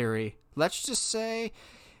my theory. Let's just say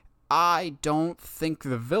I don't think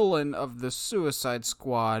the villain of the Suicide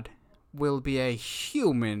Squad will be a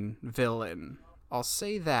human villain. I'll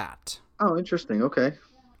say that. Oh, interesting. Okay.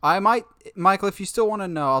 I might, Michael, if you still want to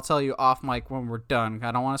know, I'll tell you off mic when we're done.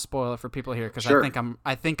 I don't want to spoil it for people here, because sure.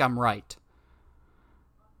 I think I'm right.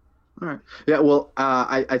 All right. Yeah. Well,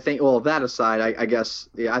 I think. Well, that aside, I guess.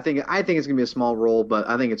 Yeah. I think it's gonna be a small role, but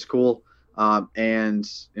I think it's cool. And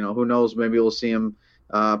who knows? Maybe we'll see him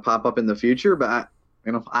pop up in the future. But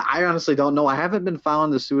I honestly don't know. I haven't been following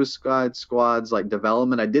the Suicide Squad's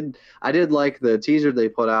development. I did like the teaser they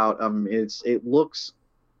put out. It looks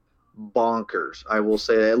bonkers. I will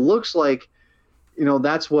say that. It looks like,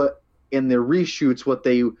 that's what in the reshoots what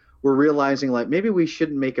they were realizing. Maybe we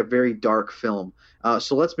shouldn't make a very dark film.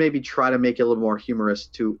 So let's maybe try to make it a little more humorous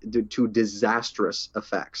to disastrous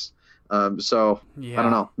effects. So yeah. I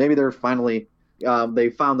don't know. Maybe they're finally they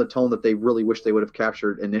found the tone that they really wish they would have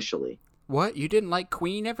captured initially. What? You didn't like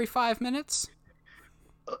Queen every 5 minutes?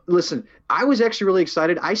 Listen, I was actually really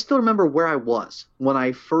excited. I still remember where I was when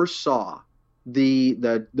I first saw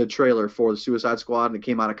the trailer for the Suicide Squad and it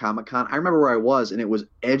came out of Comic-Con, I remember where I was and it was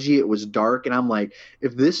edgy, it was dark, and I'm like,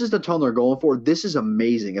 if this is the tone they're going for, this is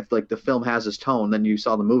amazing. If like the film has this tone, then you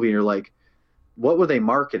saw the movie and you're like, what were they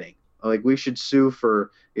marketing? Like we should sue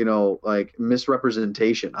for, like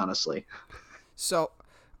misrepresentation, honestly. So,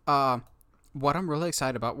 what I'm really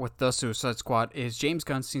excited about with the Suicide Squad is James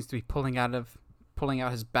Gunn seems to be pulling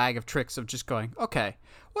out his bag of tricks of just going, okay,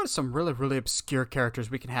 what are some really, really obscure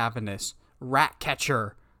characters we can have in this?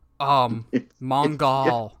 Ratcatcher,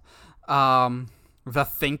 Mongol, The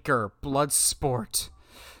Thinker, Bloodsport.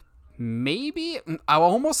 Maybe I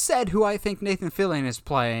almost said who I think Nathan Fillion is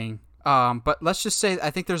playing. But let's just say I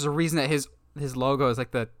think there's a reason that his logo is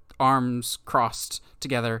like the arms crossed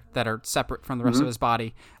together that are separate from the rest of his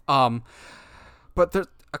body. But there's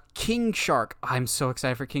a King Shark. I'm so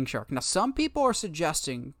excited for King Shark. Now, some people are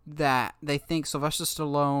suggesting that they think Sylvester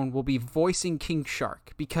Stallone will be voicing King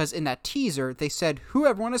Shark because in that teaser, they said who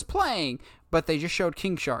everyone is playing, but they just showed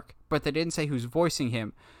King Shark, but they didn't say who's voicing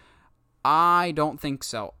him. I don't think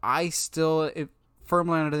so. I still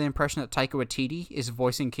firmly under the impression that Taika Waititi is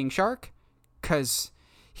voicing King Shark because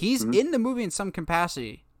he's in the movie in some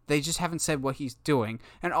capacity. They just haven't said what he's doing.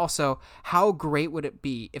 And also, how great would it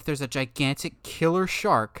be if there's a gigantic killer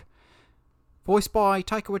shark voiced by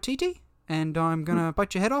Taika Waititi? And I'm going to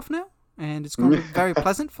bite your head off now. And it's going to be very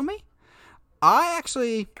pleasant for me. I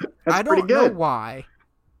don't know why.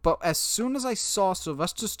 But as soon as I saw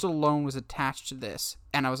Sylvester Stallone was attached to this,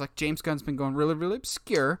 and I was like, James Gunn's been going really, really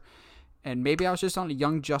obscure. And maybe I was just on a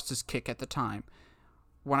Young Justice kick at the time.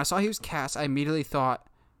 When I saw he was cast, I immediately thought,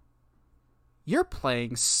 you're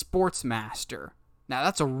playing Sportsmaster. Now,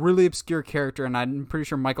 that's a really obscure character, and I'm pretty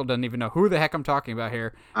sure Michael doesn't even know who the heck I'm talking about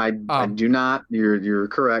here. I do not. You're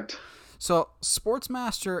correct. So,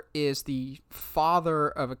 Sportsmaster is the father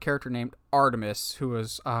of a character named Artemis, who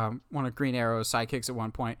was one of Green Arrow's sidekicks at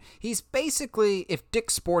one point. He's basically, if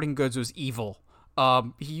Dick's Sporting Goods was evil,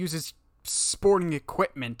 he uses sporting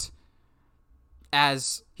equipment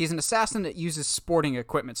as... He's an assassin that uses sporting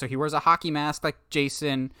equipment. So, he wears a hockey mask like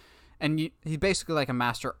Jason... And he's basically like a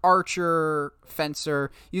master archer, fencer,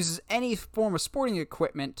 uses any form of sporting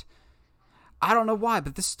equipment. I don't know why,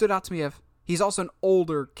 but this stood out to me. He's also an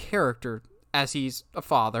older character, as he's a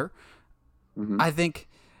father. I think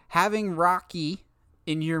having Rocky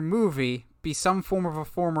in your movie be some form of a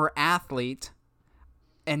former athlete,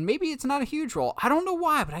 and maybe it's not a huge role. I don't know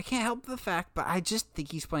why, but I can't help the fact, but I just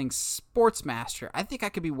think he's playing Sportsmaster. I think I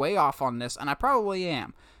could be way off on this, and I probably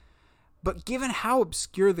am. But given how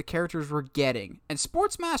obscure the characters were getting, and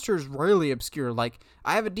Sportsmaster is really obscure, like,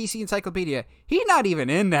 I have a DC encyclopedia. He's not even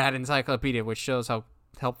in that encyclopedia, which shows how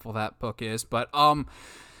helpful that book is. But, I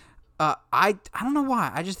don't know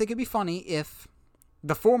why. I just think it'd be funny if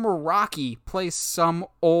the former Rocky plays some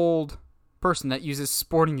old person that uses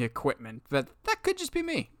sporting equipment. But that could just be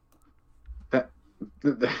me.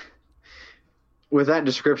 With that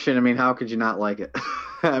description, I mean, how could you not like it?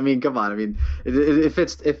 I mean, come on. I mean, it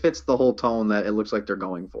fits the whole tone that it looks like they're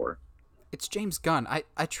going for. It's James Gunn.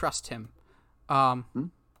 I trust him.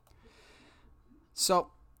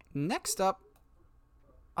 So, next up,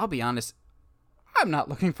 I'll be honest, I'm not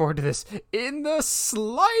looking forward to this in the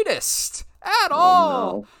slightest at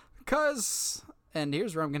all. Because, and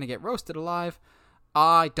here's where I'm going to get roasted alive,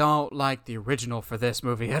 I don't like the original for this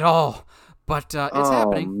movie at all. But it's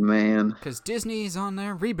happening. Oh, man. Because Disney's on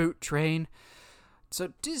their reboot train.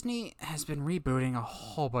 So Disney has been rebooting a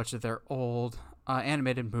whole bunch of their old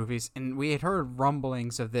animated movies, and we had heard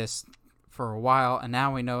rumblings of this for a while, and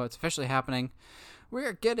now we know it's officially happening.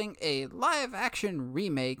 We're getting a live-action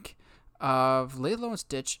remake of Lilo and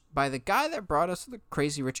Stitch by the guy that brought us the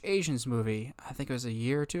Crazy Rich Asians movie. I think it was a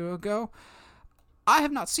year or two ago. I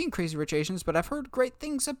have not seen Crazy Rich Asians, but I've heard great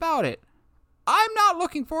things about it. I'm not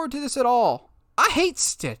looking forward to this at all. I hate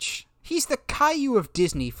Stitch. He's the Caillou of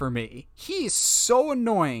Disney for me. He is so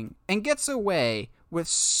annoying and gets away with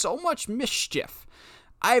so much mischief.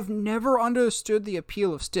 I've never understood the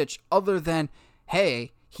appeal of Stitch other than,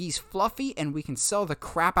 hey, he's fluffy and we can sell the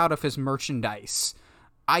crap out of his merchandise.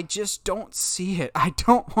 I just don't see it. I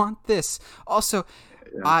don't want this. Also,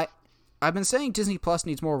 yeah. I've been saying Disney Plus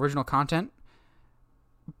needs more original content,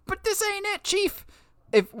 but this ain't it, Chief.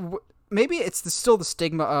 Maybe it's still the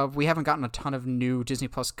stigma of we haven't gotten a ton of new Disney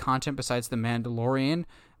Plus content besides The Mandalorian,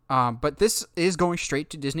 but this is going straight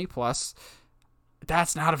to Disney Plus.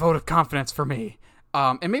 That's not a vote of confidence for me.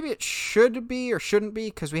 And maybe it should be or shouldn't be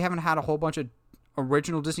because we haven't had a whole bunch of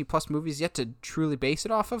original Disney Plus movies yet to truly base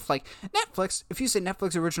it off of. Like Netflix, if you say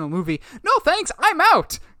Netflix original movie, no thanks, I'm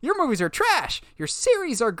out. Your movies are trash. Your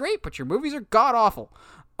series are great, but your movies are god-awful.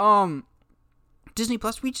 Disney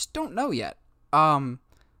Plus, we just don't know yet. I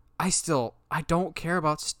don't care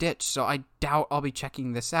about Stitch, so I doubt I'll be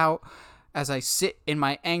checking this out as I sit in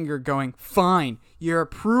my anger going, fine, you're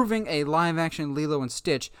approving a live-action Lilo and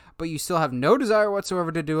Stitch, but you still have no desire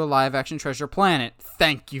whatsoever to do a live-action Treasure Planet.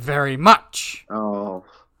 Thank you very much. Oh,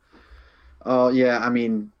 yeah. I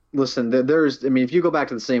mean, listen, if you go back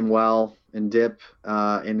to the same well and dip,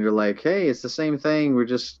 and you're like, hey, it's the same thing. We're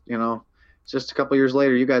just, just a couple years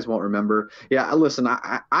later, you guys won't remember. Yeah, listen,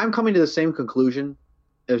 I'm coming to the same conclusion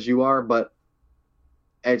as you are, but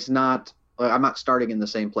it's not. I'm not starting in the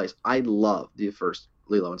same place. I love the first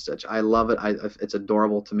Lilo and Stitch. I love it. It's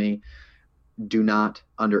adorable to me. Do not,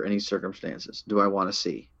 under any circumstances, do I want to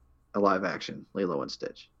see a live action Lilo and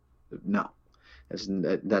Stitch. No, that's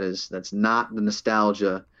not the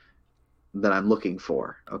nostalgia that I'm looking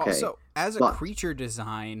for. Okay. Also, as a creature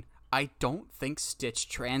design, I don't think Stitch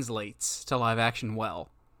translates to live action well.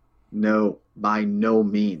 No, by no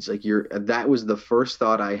means. Like that was the first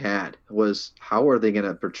thought I had was, how are they going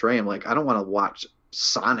to portray him? Like, I don't want to watch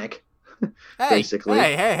Sonic. Basically.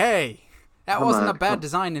 Hey. That wasn't a bad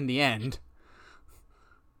design in the end.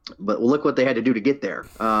 But look what they had to do to get there.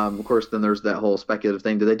 Of course, then there's that whole speculative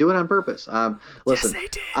thing. Did they do it on purpose? Listen,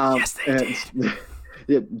 yes, they did.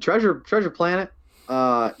 Yeah, Treasure Planet.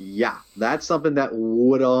 Yeah, that's something that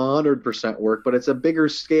would 100% work, but it's a bigger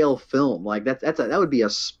scale film. Like that would be a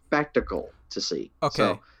spectacle to see.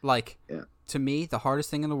 Okay, so, to me, the hardest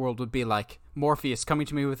thing in the world would be like Morpheus coming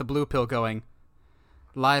to me with a blue pill going,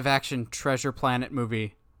 live action Treasure Planet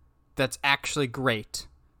movie that's actually great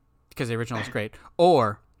because the original is great,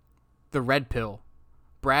 or the red pill,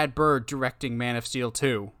 Brad Bird directing Man of Steel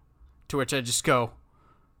 2, to which I just go,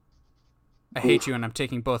 I hate you and I'm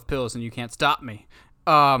taking both pills and you can't stop me.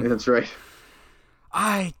 That's right.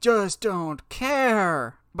 I just don't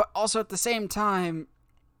care. But also at the same time,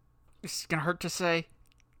 it's going to hurt to say,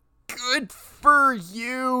 good for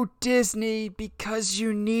you, Disney, because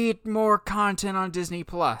you need more content on Disney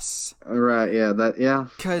Plus. Right, yeah,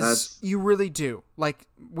 because you really do. Like,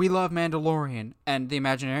 we love Mandalorian, and the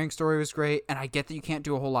Imagineering story was great, and I get that you can't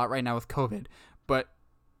do a whole lot right now with COVID, but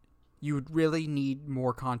you would really need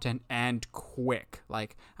more content and quick.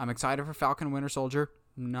 Like, I'm excited for Falcon and Winter Soldier,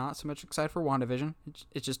 not so much excited for WandaVision.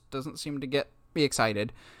 It just doesn't seem to get me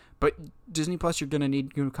excited. But Disney Plus, you're going to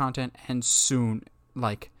need new content, and soon.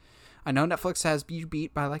 Like, I know Netflix has you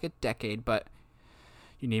beat by like a decade, but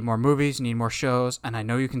you need more movies, you need more shows, and I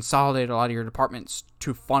know you consolidate a lot of your departments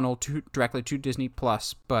to funnel directly to Disney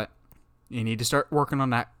Plus, but you need to start working on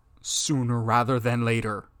that sooner rather than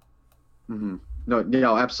later. Mm-hmm.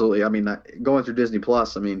 No, absolutely. I mean, going through Disney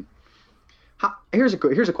Plus, I mean, here's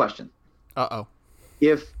a question. Uh-oh.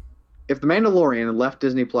 If The Mandalorian left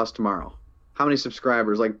Disney Plus tomorrow, how many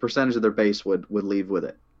subscribers, like percentage of their base would leave with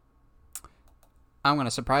it? I'm going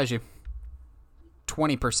to surprise you.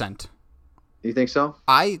 20%. You think so?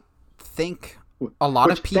 I think a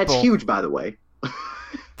lot of people... That's huge, by the way.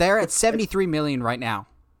 They're at 73 million right now.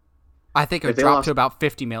 I think it would drop to about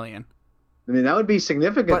 50 million. I mean, that would be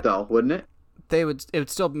significant, though, wouldn't it? It would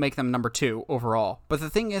still make them number 2 overall. But the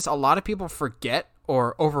thing is, a lot of people forget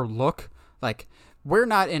or overlook, like, we're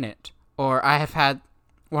not in it. Or I have had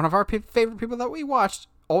one of our favorite people that we watched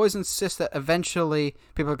always insist that eventually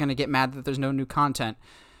people are going to get mad that there's no new content.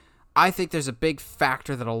 I think there's a big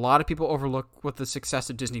factor that a lot of people overlook with the success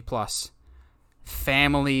of Disney Plus.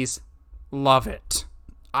 Families love it.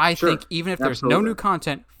 I think even if there's no new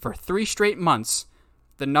content for 3 straight months,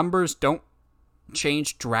 the numbers don't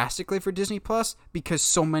change drastically for Disney Plus because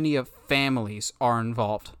so many of families are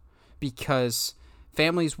involved. Because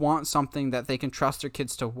families want something that they can trust their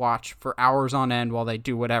kids to watch for hours on end while they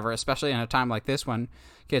do whatever, especially in a time like this when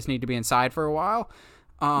kids need to be inside for a while.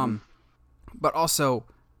 But also,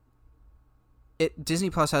 Disney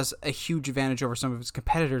Plus has a huge advantage over some of its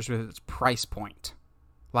competitors with its price point.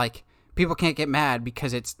 Like, people can't get mad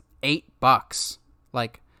because it's $8.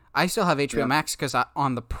 Like, I still have HBO Max because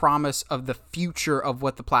on the promise of the future of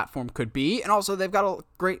what the platform could be, and also they've got a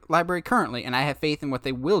great library currently, and I have faith in what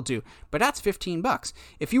they will do. But that's $15.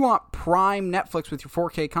 If you want prime Netflix with your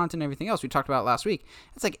 4K content and everything else we talked about last week,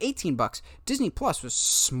 it's like $18. Disney Plus was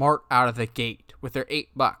smart out of the gate with their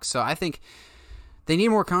 $8. So I think they need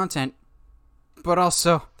more content, but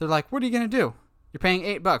also they're like, what are you gonna do? You're paying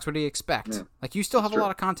 $8. What do you expect? Yeah. Like, you still have a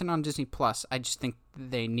lot of content on Disney Plus. I just think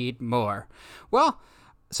they need more. Well,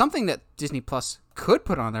 something that Disney Plus could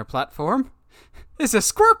put on their platform is a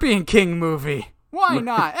Scorpion King movie. Why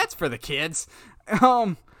not? That's for the kids.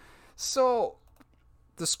 So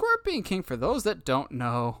the Scorpion King, for those that don't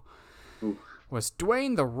know, was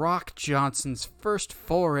Dwayne "The Rock" Johnson's first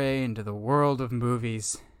foray into the world of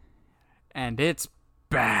movies. And it's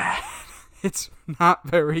bad. It's not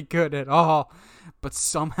very good at all. But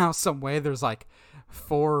somehow, some way, there's like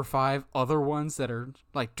 4 or 5 other ones that are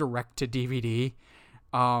like direct to DVD,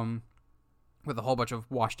 with a whole bunch of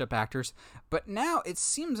washed up actors. But now it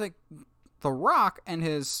seems like The Rock and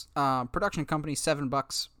his production company, Seven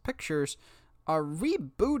Bucks Pictures, are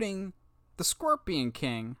rebooting The Scorpion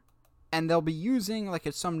King, and they'll be using like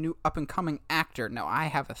some new up and coming actor. Now, I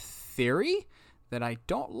have a theory that I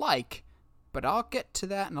don't like, but I'll get to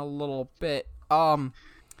that in a little bit.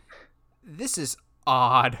 This is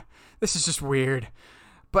odd. This is just weird.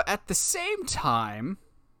 But at the same time,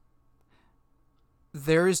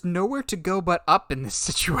 there is nowhere to go but up in this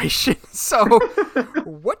situation. So,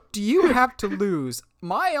 what do you have to lose?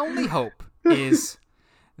 My only hope is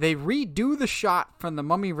they redo the shot from The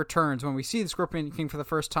Mummy Returns when we see the Scorpion King for the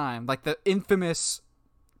first time. Like the infamous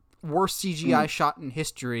worst CGI shot in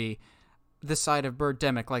history, this side of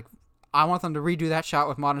Birdemic. Like, I want them to redo that shot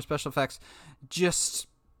with modern special effects just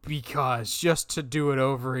to do it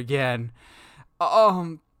over again.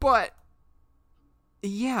 But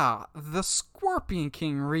yeah, the Scorpion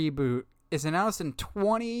King reboot is announced in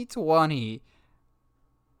 2020.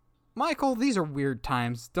 Michael, these are weird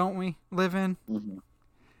times, don't we live in? Mm-hmm.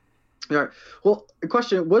 All right. Well, a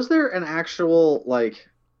question: was there an actual like?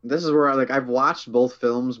 This is where I've watched both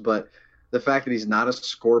films, but the fact that he's not a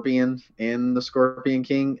scorpion in the Scorpion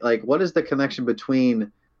King, like, what is the connection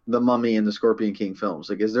between the Mummy and the Scorpion King films?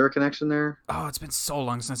 Like, is there a connection there? Oh, it's been so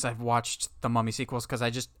long since I've watched the Mummy sequels because I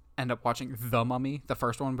just end up watching The Mummy, the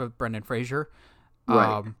first one with Brendan Fraser.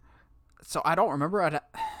 Right. So I don't remember.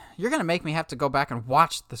 You're gonna make me have to go back and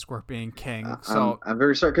watch the Scorpion King. So I'm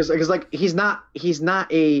very sorry because like he's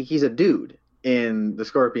a dude in the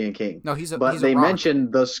Scorpion King. No, he's a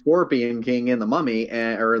mentioned the Scorpion King in the Mummy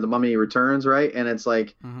or the Mummy Returns, right? And it's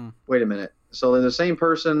like, wait a minute. So they're the same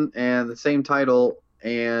person and the same title,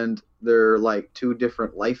 and they're like 2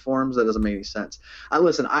 different life forms. That doesn't make any sense. I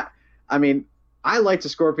mean, I like the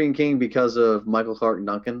Scorpion King because of Michael Clark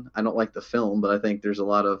Duncan. I don't like the film, but I think there's a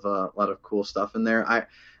lot of cool stuff in there.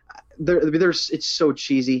 It's so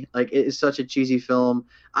cheesy. Like, it is such a cheesy film.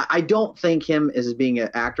 I don't think him as being an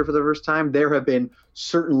actor for the first time. There have been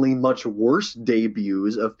certainly much worse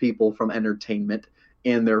debuts of people from entertainment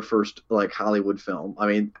in their first like Hollywood film. I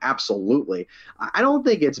mean, absolutely. I don't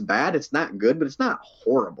think it's bad. It's not good, but it's not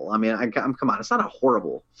horrible. I mean, come on, it's not a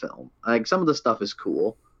horrible film. Like, some of the stuff is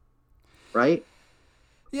cool, right?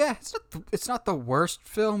 Yeah, it's not the worst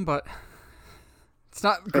film, but it's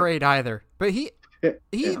not great either. But he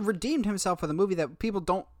redeemed himself with a movie that people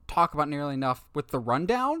don't talk about nearly enough with The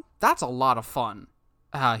Rundown. That's a lot of fun.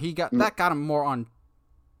 That got him more on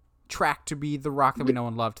track to be The Rock that we know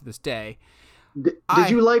and love to this day. Did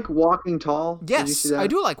you like Walking Tall? Yes, I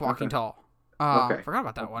do like Walking Tall. Okay. Forgot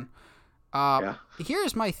about that one. Yeah.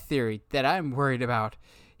 Here's my theory that I'm worried about.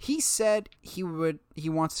 He said he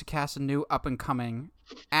wants to cast a new up and coming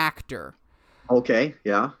actor. Okay,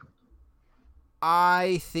 yeah.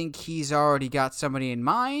 I think he's already got somebody in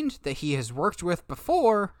mind that he has worked with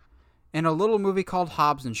before in a little movie called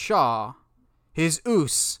Hobbs and Shaw. His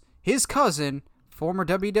cousin, current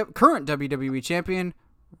WWE champion,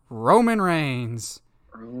 Roman Reigns.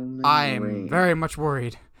 I am very much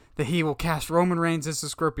worried that he will cast Roman Reigns as the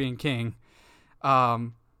Scorpion King.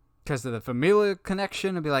 Because of the familial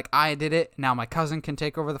connection, and be like, I did it, now my cousin can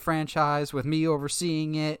take over the franchise with me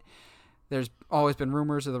overseeing it. There's always been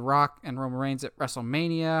rumors of The Rock and Roman Reigns at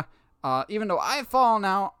WrestleMania. Even though I've fallen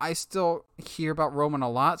out, I still hear about Roman a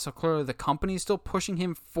lot, so clearly the company's still pushing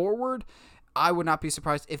him forward. I would not be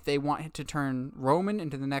surprised if they want to turn Roman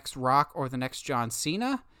into the next Rock or the next John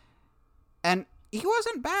Cena. And he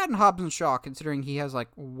wasn't bad in Hobbs and Shaw, considering he has like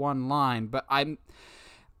one line, but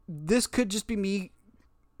this could just be me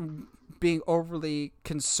being overly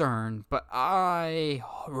concerned, but I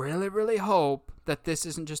really, really hope that this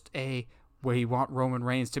isn't just we want Roman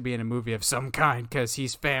Reigns to be in a movie of some kind because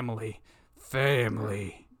he's family.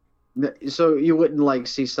 So you wouldn't like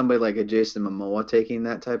see somebody like a Jason Momoa taking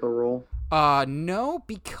that type of role? No,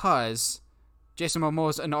 because Jason Momoa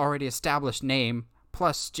is an already established name.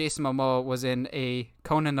 Plus, Jason Momoa was in a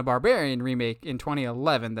Conan the Barbarian remake in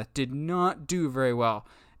 2011 that did not do very well.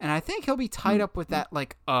 And I think he'll be tied up with that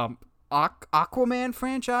like Aquaman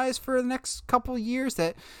franchise for the next couple years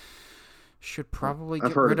that should probably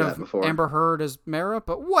get rid of Amber Heard as Mara,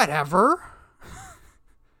 but whatever.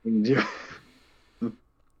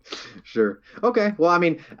 Sure. Okay. Well, I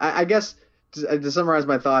mean, I guess to summarize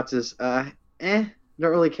my thoughts is, don't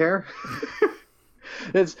really care.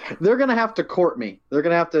 They're gonna have to court me. They're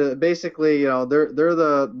gonna have to basically,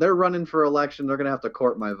 they're running for election. They're gonna have to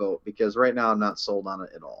court my vote because right now I'm not sold on it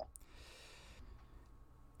at all.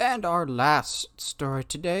 And our last story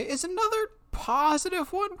today is another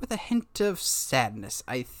positive one with a hint of sadness,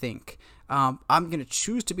 I think. I'm going to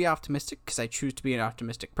choose to be optimistic because I choose to be an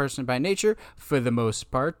optimistic person by nature. For the most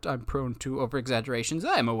part, I'm prone to over-exaggerations.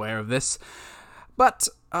 I'm aware of this. But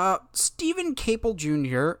Stephen Caple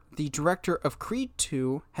Jr., the director of Creed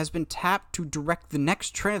 2, has been tapped to direct the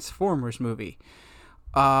next Transformers movie.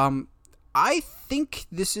 I think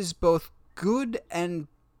this is both good and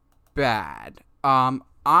bad.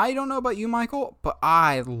 I don't know about you, Michael, but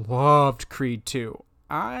I loved Creed 2.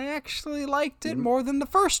 I actually liked it more than the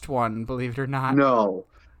first one, believe it or not. No,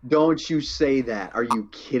 don't you say that. Are you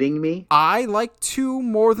kidding me? I liked 2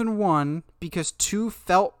 more than 1 because 2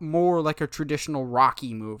 felt more like a traditional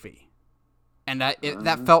Rocky movie. And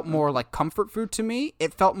that felt more like comfort food to me.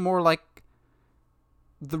 It felt more like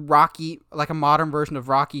the Rocky, like a modern version of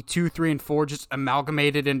Rocky 2, 3, and 4 just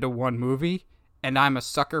amalgamated into one movie. And I'm a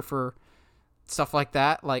sucker for stuff like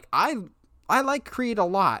that. Like, I like Creed a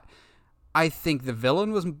lot. I think the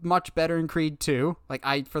villain was much better in Creed 2. Like,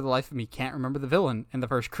 I, for the life of me, can't remember the villain in the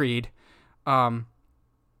first Creed. I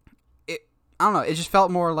don't know, it just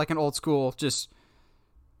felt more like an old school, just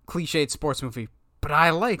cliched sports movie. But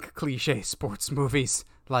I like cliche sports movies.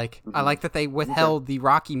 Like, I like that they withheld the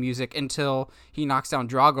Rocky music until he knocks down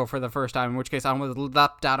Drago for the first time, in which case I almost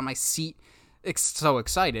leapt out of my seat, so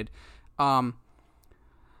excited.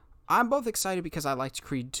 I'm both excited because I liked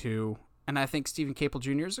Creed 2, and I think Stephen Caple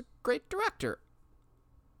Jr. is a great director.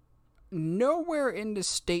 Nowhere in the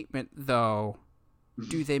statement, though,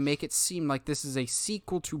 do they make it seem like this is a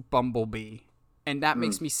sequel to Bumblebee, and that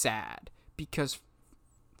makes me sad, because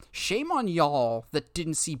shame on y'all that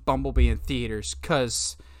didn't see Bumblebee in theaters,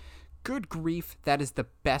 because good grief, that is the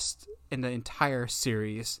best in the entire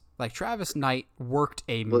series. Like, Travis Knight worked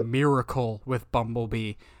a miracle with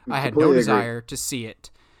Bumblebee. I had no desire to see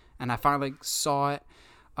it, and I finally saw it.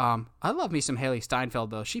 I love me some Haley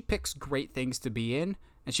Steinfeld, though. She picks great things to be in,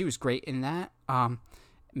 and she was great in that.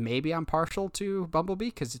 Maybe I'm partial to Bumblebee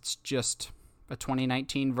because it's just a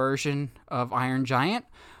 2019 version of Iron Giant,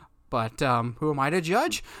 but who am I to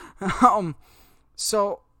judge?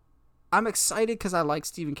 So I'm excited because I like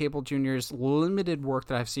Stephen Caple Jr.'s limited work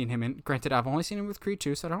that I've seen him in. Granted, I've only seen him with Creed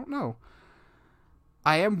 2, so I don't know.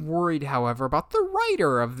 I am worried, however, about the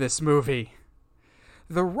writer of this movie.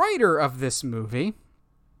 The writer of this movie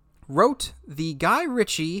wrote the Guy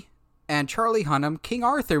Ritchie and Charlie Hunnam King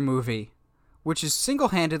Arthur movie, which is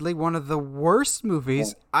single-handedly one of the worst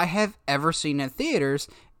movies I have ever seen in theaters,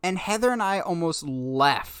 and Heather and I almost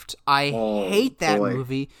left. I hate that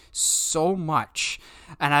movie so much,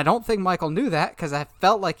 and I don't think Michael knew that, because I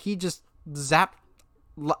felt like he just zapped.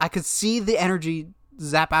 I could see the energy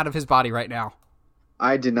zap out of his body right now.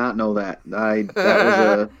 I did not know that.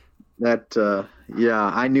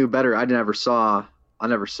 Yeah, I knew better. I never saw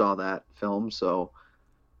that film, so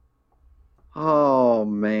oh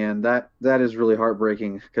man, that is really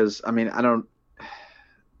heartbreaking, because I mean,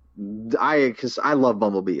 because I love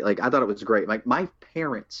Bumblebee. Like, I thought it was great. Like, my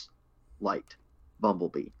parents liked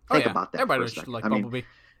Bumblebee. Think about that. Everybody should like Bumblebee.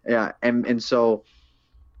 Yeah, and so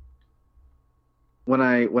when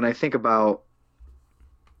I think about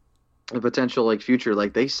the potential, like, future,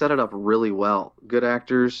 like, they set it up really well. Good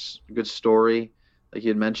actors, good story, like you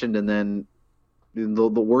had mentioned, and then the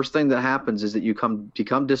worst thing that happens is that you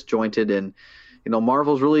become disjointed, and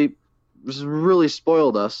Marvel's really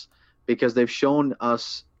spoiled us, because they've shown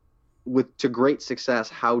us to great success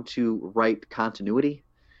how to write continuity,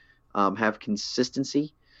 have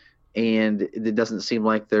consistency, and it doesn't seem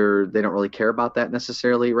like they don't really care about that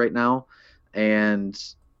necessarily right now. And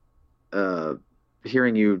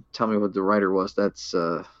hearing you tell me what the writer was, that's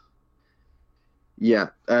yeah,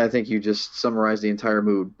 I think you just summarized the entire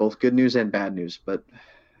mood, both good news and bad news. But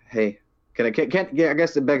hey, I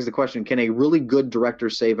guess it begs the question: can a really good director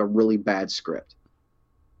save a really bad script?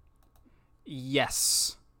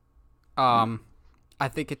 Yes. I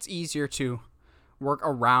think it's easier to work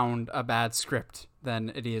around a bad script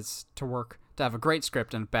than it is to have a great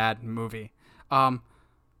script and a bad movie.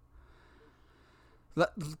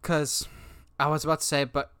 Because I was about to say,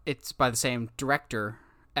 but it's by the same director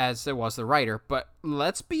as it was the writer. But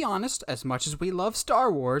let's be honest, as much as we love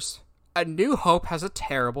Star Wars, A New Hope has a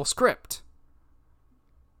terrible script.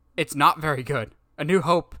 It's not very good. A New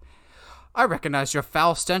Hope, I recognized your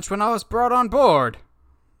foul stench when I was brought on board.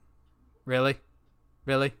 Really?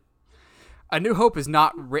 A New Hope is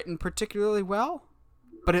not written particularly well,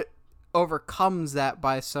 but it overcomes that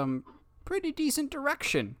by some pretty decent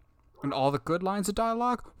direction. And all the good lines of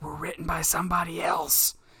dialogue were written by somebody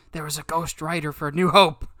else. There was a ghost writer for A New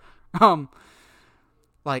Hope. I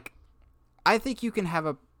think you can have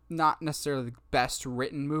a not necessarily the best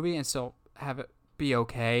written movie, and still have it be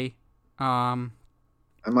okay. I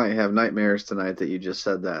might have nightmares tonight that you just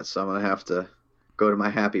said that, so I'm gonna have to go to my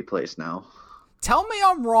happy place now. Tell me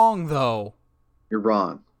I'm wrong, though. You're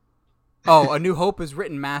wrong. Oh, A New Hope is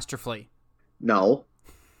written masterfully. No,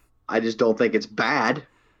 I just don't think it's bad.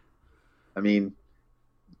 I mean,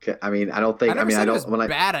 I don't think. I don't. It was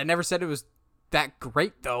bad. I never said it was that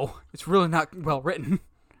great, though. It's really not well written.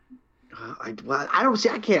 I don't see.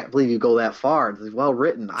 I can't believe you go that far. It's well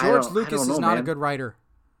written. George Lucas is not a good writer.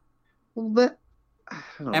 Well,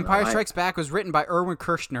 Empire Strikes Back was written by Irwin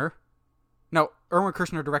Kershner. No, Irwin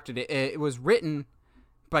Kershner directed it. It was written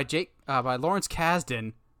by Lawrence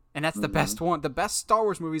Kasdan, and that's the best one. The best Star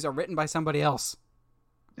Wars movies are written by somebody else.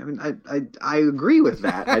 I mean, I agree with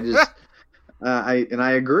that. I just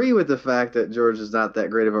I agree with the fact that George is not that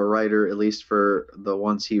great of a writer, at least for the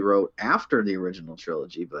ones he wrote after the original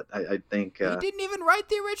trilogy. But I think he didn't even write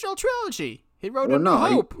the original trilogy. He wrote wrote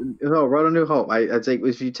A New Hope. I'd say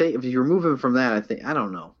if you remove him from that, I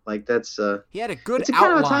don't know. Like that's he had a good. It's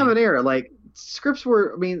outline. Kind of a time and era. Like scripts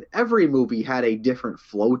were. I mean, every movie had a different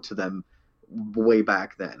flow to them way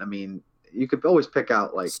back then. I mean, you could always pick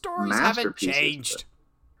out like stories haven't changed.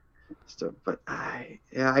 But I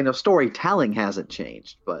know storytelling hasn't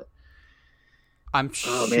changed, but I'm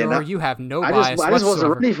sure you have no bias. I just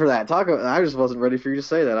wasn't ready for that. I just wasn't ready for you to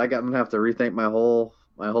say that. I'm gonna have to rethink my whole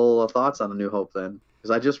thoughts on A New Hope then,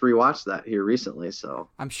 because I just rewatched that here recently. So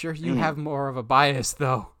I'm sure you have more of a bias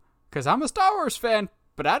though, because I'm a Star Wars fan,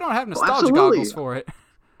 but I don't have nostalgia goggles for it.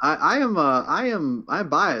 I'm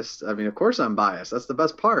biased. I mean, of course I'm biased. That's the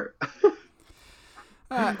best part.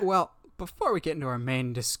 Well. Before we get into our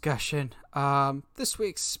main discussion, this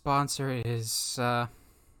week's sponsor is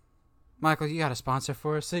Michael. You got a sponsor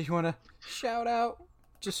for us that you want to shout out?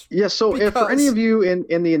 So if for any of you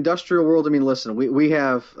in the industrial world, I mean, listen, we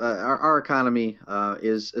have our economy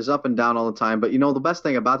is up and down all the time, but the best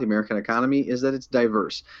thing about the American economy is that it's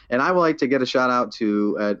diverse. And I would like to get a shout out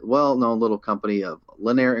to a well-known little company of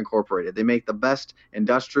Linear Incorporated. They make the best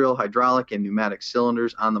industrial hydraulic and pneumatic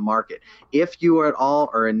cylinders on the market. If you at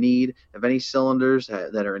all are in need of any cylinders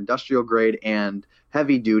that are industrial grade and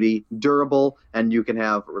heavy duty, durable, and you can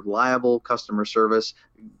have reliable customer service,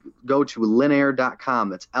 go to Linear.com.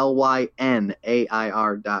 That's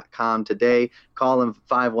LYNAIR.com today. Call them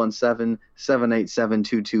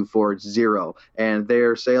 517-787-2240, and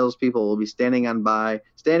their salespeople will be standing by,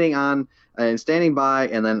 and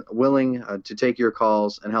then willing to take your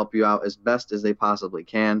calls and help you out as best as they possibly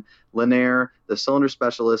can. Linear, the cylinder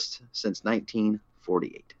specialist since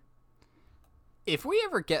 1948. If we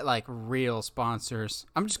ever get like real sponsors,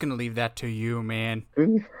 I'm just gonna leave that to you, man.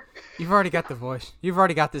 You've already got the voice. You've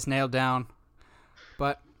already got this nailed down.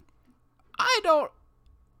 But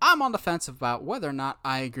I'm on the fence about whether or not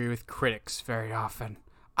I agree with critics very often.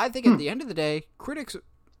 I think at the end of the day, critics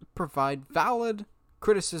provide valid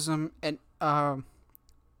criticism and a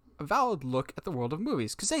valid look at the world of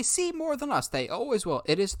movies, because they see more than us. They always will.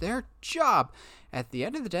 It is their job. At the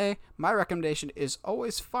end of the day, my recommendation is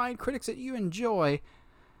always find critics that you enjoy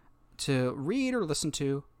to read or listen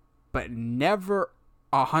to, but never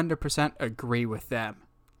 100% agree with them.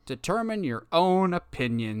 Determine your own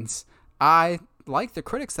opinions. I like the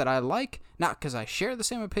critics that I like, not because I share the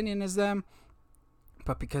same opinion as them,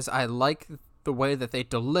 but because I like the way that they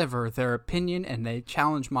deliver their opinion and they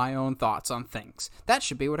challenge my own thoughts on things. That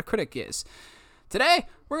should be what a critic is. Today,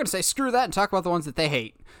 we're going to say screw that and talk about the ones that they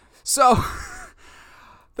hate. So,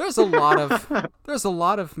 there's a lot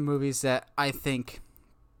of movies that I think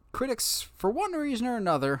critics, for one reason or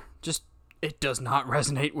another, just it does not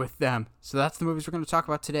resonate with them. So that's the movies we're going to talk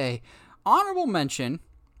about today. Honorable mention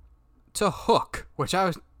to Hook, which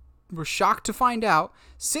I was shocked to find out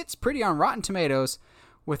sits pretty on Rotten Tomatoes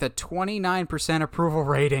with a 29% approval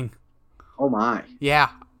rating. Oh my. Yeah.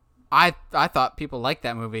 I thought people liked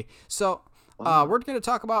that movie. So, we're going to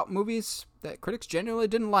talk about movies that critics genuinely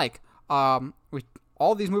didn't like.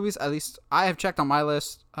 All these movies, at least I have checked on my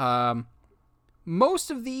list, most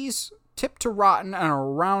of these tip to Rotten and are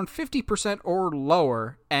around 50% or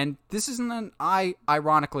lower. And this isn't I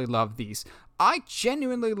ironically love these. I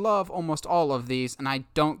genuinely love almost all of these, and I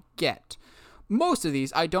don't get most of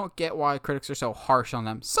these. I don't get why critics are so harsh on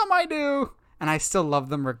them. Some I do, and I still love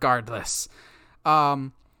them regardless.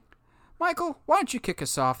 Michael, why don't you kick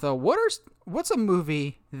us off though? What's a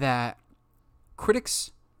movie that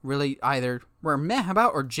critics really either were meh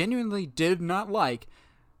about or genuinely did not like,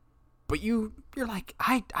 but you're like,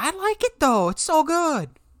 I like it though, it's so good?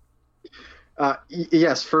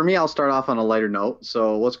 Yes, for me, I'll start off on a lighter note.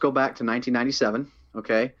 So let's go back to 1997.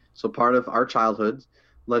 Okay, so part of our childhood,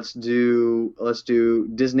 let's do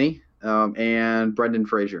Disney and Brendan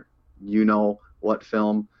Fraser. You know what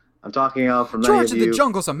film I'm talking of from many George of of the you.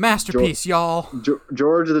 Jungle's a masterpiece, y'all.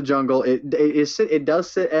 George of the Jungle. It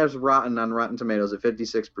does sit as rotten on Rotten Tomatoes at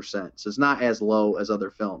 56%, so it's not as low as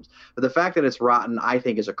other films. But the fact that it's rotten, I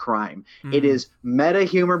think, is a crime. It is meta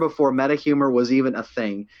humor before meta humor was even a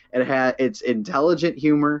thing. It's intelligent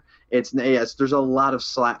humor. Yes, there's a lot of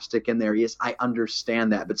slapstick in there. Yes, I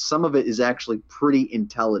understand that, but some of it is actually pretty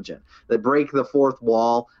intelligent. They break the fourth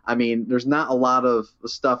wall. I mean, there's not a lot of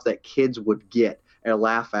stuff that kids would get or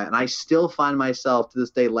laugh at, and I still find myself to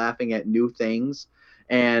this day laughing at new things,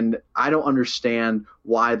 and I don't understand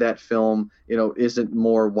why that film isn't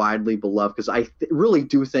more widely beloved, because I really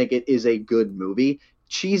do think it is a good movie.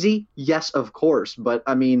 Cheesy, yes, of course, but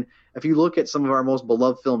I mean, if you look at some of our most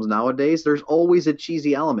beloved films nowadays, there's always a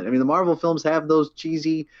cheesy element. I mean, the Marvel films have those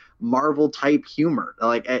cheesy Marvel type humor.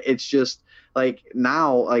 Like, it's just like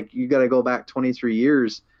now, like, you got to go back 23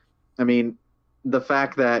 years. I mean, the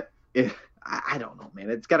fact that I don't know, man.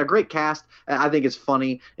 It's got a great cast. I think it's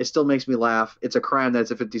funny. It still makes me laugh. It's a crime that it's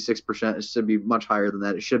at 56%. It should be much higher than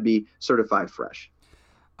that. It should be certified fresh.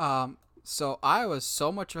 So I was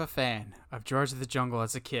so much of a fan of George of the Jungle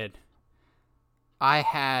as a kid. I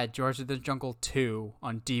had George of the Jungle 2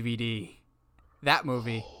 on DVD. That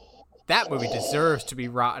movie deserves to be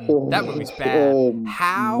rotten. That movie's bad.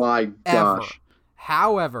 My gosh.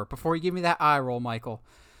 However, before you give me that eye roll, Michael,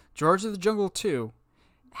 George of the Jungle 2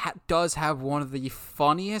 does have one of the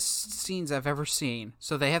funniest scenes I've ever seen.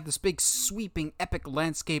 So they have this big sweeping epic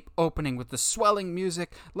landscape opening with the swelling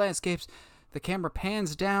music, landscapes. The camera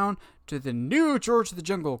pans down to the new George of the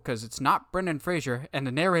Jungle because it's not Brendan Fraser, and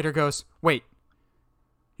the narrator goes, "Wait,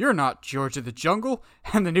 you're not George of the Jungle?"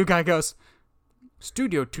 And the new guy goes,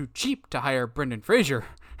 "Studio too cheap to hire Brendan Fraser."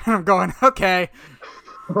 And I'm going, okay,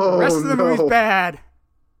 the rest of the movie's bad,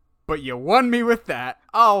 but you won me with that.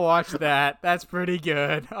 I'll watch that. That's pretty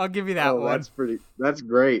good. I'll give you that one. That's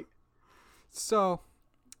great. So,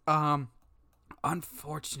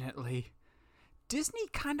 unfortunately, Disney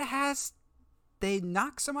kind of they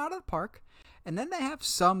knock some out of the park, and then they have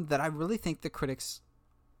some that I really think the critics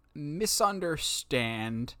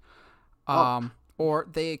misunderstand, or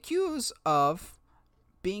they accuse of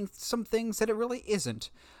being some things that it really isn't.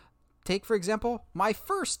 Take, for example, my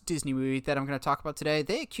first Disney movie that I'm going to talk about today.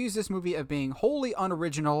 They accuse this movie of being wholly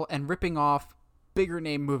unoriginal and ripping off bigger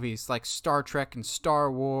name movies like Star Trek and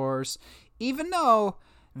Star Wars, even though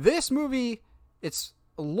this movie, its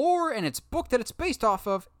lore and its book that it's based off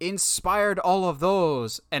of, inspired all of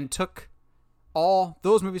those, and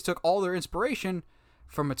those movies took all their inspiration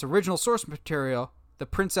from its original source material, The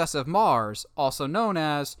Princess of Mars, also known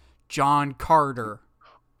as John Carter.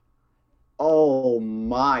 Oh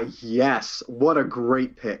my, yes. What a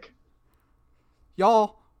great pick.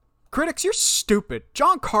 Y'all, critics, you're stupid.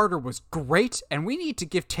 John Carter was great, and we need to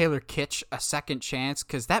give Taylor Kitsch a second chance,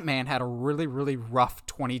 because that man had a really, really rough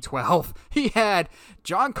 2012. He had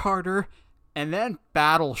John Carter, and then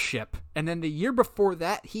Battleship. And then the year before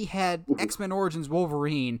that, he had X-Men Origins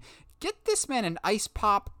Wolverine. Get this man an ice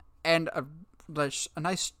pop and a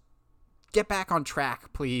nice get back on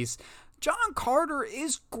track, please. John Carter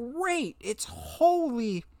is great. It's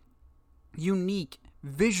wholly unique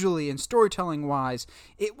visually and storytelling wise.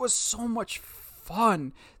 It was so much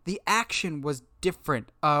fun. The action was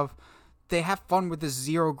different. They have fun with the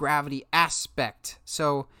zero gravity aspect.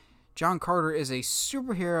 So John Carter is a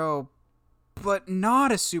superhero, but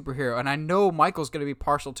not a superhero. And I know Michael's going to be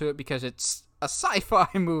partial to it because it's a sci-fi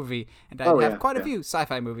movie, and I have quite a few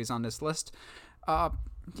sci-fi movies on this list. I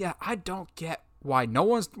don't get why no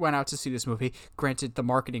one's went out to see this movie. Granted, the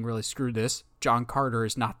marketing really screwed this. John Carter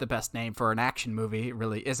is not the best name for an action movie. It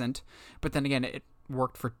really isn't. But then again, it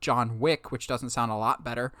worked for John Wick, which doesn't sound a lot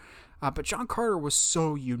better. But John Carter was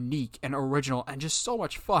so unique and original and just so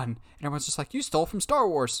much fun. And everyone's just like, you stole from Star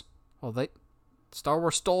Wars. Well, Star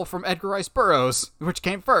Wars stole from Edgar Rice Burroughs, which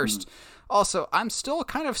came first. Also, I'm still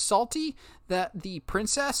kind of salty that the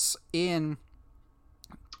princess in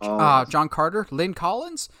John Carter, Lynn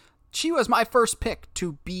Collins, she was my first pick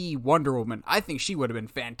to be Wonder Woman. I think she would have been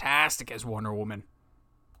fantastic as Wonder Woman.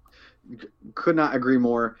 Could not agree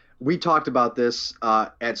more. We talked about this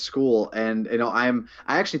at school, and I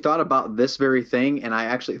actually thought about this very thing, and I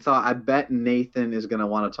actually thought, I bet Nathan is going to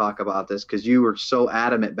want to talk about this because you were so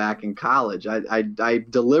adamant back in college. I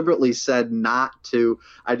deliberately said not to.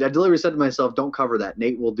 I deliberately said to myself, don't cover that.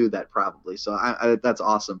 Nate will do that probably. So that's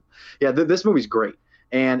awesome. Yeah, this movie's great.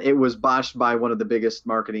 And it was botched by one of the biggest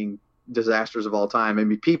marketing disasters of all time. I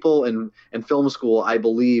mean, people in film school, I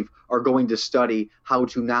believe, are going to study how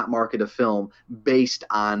to not market a film based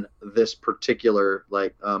on this particular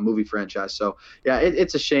movie franchise. So yeah,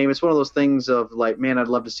 it's a shame. It's one of those things of like, man, I'd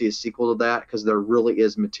love to see a sequel to that because there really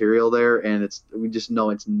is material there, and we just know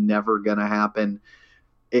it's never gonna happen,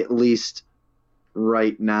 at least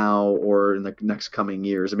right now or in the next coming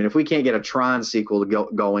years. I mean, if we can't get a Tron sequel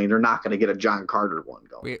going, they're not going to get a John Carter one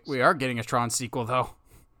going. We are getting a Tron sequel, though.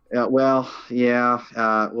 Well, yeah.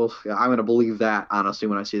 I'm going to believe that, honestly,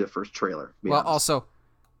 when I see the first trailer. Well, honest. Also,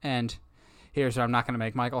 and here's where I'm not going to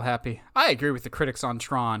make Michael happy. I agree with the critics on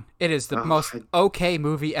Tron. It is the most okay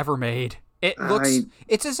movie ever made.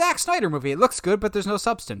 It's a Zack Snyder movie. It looks good, but there's no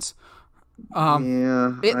substance.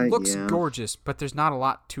 It looks gorgeous, but there's not a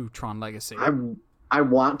lot to Tron Legacy. I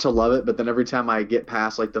want to love it, but then every time I get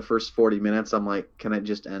past like the first 40 minutes, I'm like, can it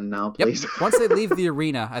just end now, please? Yep. Once they leave the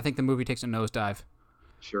arena, I think the movie takes a nosedive.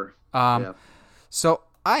 Sure. So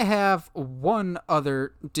I have one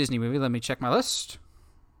other Disney movie. Let me check my list.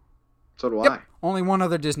 So do I. Only one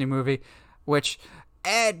other Disney movie, which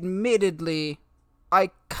admittedly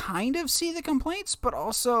I kind of see the complaints, but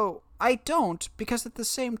also I don't, because at the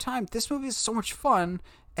same time, this movie is so much fun.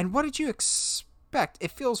 And what did you expect?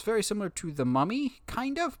 It feels very similar to The Mummy,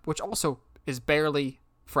 kind of, which also is barely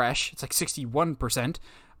fresh. It's like 61%.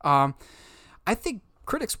 I think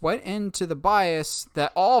critics went into the bias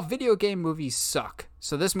that all video game movies suck,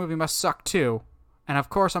 so this movie must suck too. And of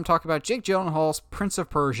course, I'm talking about Jake Gyllenhaal's Prince of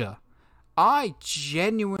Persia. I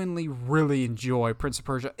genuinely really enjoy Prince of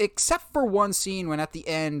Persia, except for one scene when at the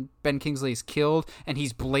end Ben Kingsley is killed and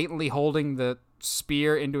he's blatantly holding the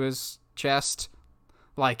spear into his chest.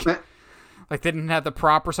 Like they didn't have the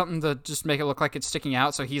prop or something to just make it look like it's sticking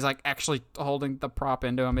out, so he's like actually holding the prop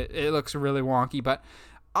into him. It looks really wonky, but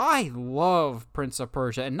I love Prince of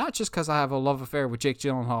Persia, and not just because I have a love affair with Jake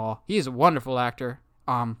Gyllenhaal. He is a wonderful actor.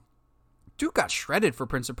 Dude got shredded for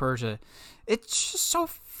Prince of Persia. It's just so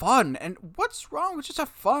fun, and what's wrong with just a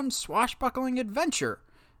fun swashbuckling adventure?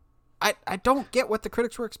 I don't get what the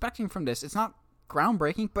critics were expecting from this. It's not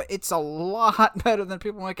groundbreaking, but it's a lot better than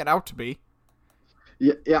people make it out to be.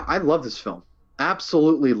 Yeah, I love this film.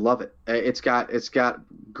 Absolutely love it. It's got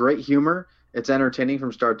great humor. It's entertaining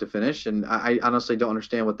from start to finish, and I honestly don't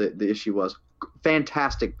understand what the issue was.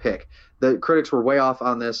 Fantastic pick. The critics were way off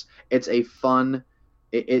on this. It's a fun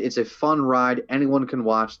ride. Anyone can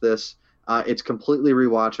watch this. It's completely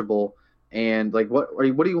rewatchable. And like, what are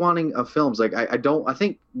you wanting of films? Like, I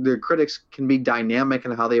think the critics can be dynamic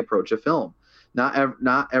in how they approach a film.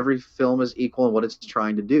 Not every film is equal in what it's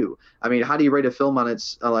trying to do. I mean, how do you rate a film on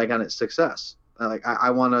its success? I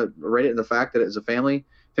want to rate it in the fact that it's a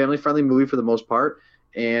family-friendly movie for the most part,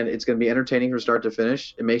 and it's going to be entertaining from start to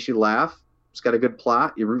finish. It makes you laugh. It's got a good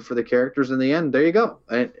plot. You root for the characters in the end. There you go.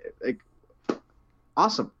 And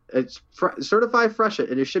awesome. It's certified fresh.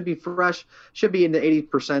 It should be fresh. Should be in the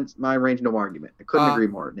 80% my range. No argument. I couldn't agree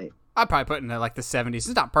more, Nate. I'd probably put it in like the 70s. It's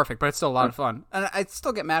not perfect, but it's still a lot of fun. And I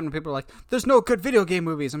still get mad when people are like, there's no good video game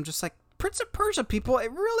movies. I'm just like, Prince of Persia, people,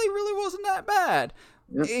 it really, really wasn't that bad.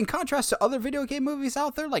 Yep. In contrast to other video game movies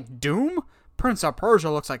out there like Doom, Prince of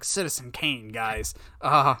Persia looks like Citizen Kane, guys.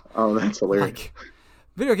 Oh, that's hilarious. Like,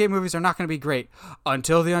 video game movies are not going to be great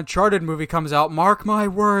until the Uncharted movie comes out. Mark my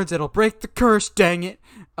words, it'll break the curse, dang it.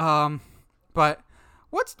 But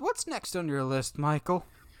what's next on your list, Michael?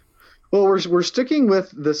 Well, we're sticking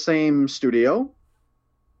with the same studio,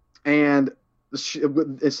 and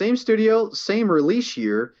the same studio, same release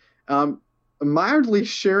year, mildly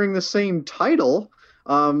sharing the same title.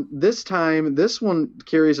 This time, this one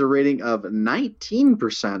carries a rating of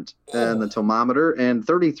 19% in the Tomometer and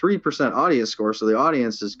 33% audience score, so the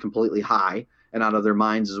audience is completely high and out of their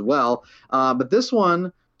minds as well. But this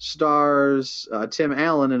one stars Tim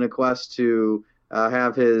Allen in a quest to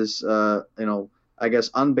have his, I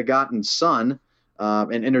guess, unbegotten son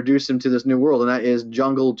and introduce him to this new world, and that is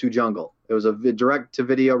Jungle to Jungle. It was a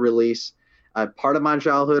direct-to-video release. Part of my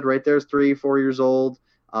childhood, right there, is 3-4 years old.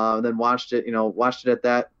 And then watched it at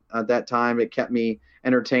that time. It kept me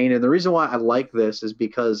entertained. And the reason why I like this is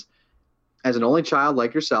because as an only child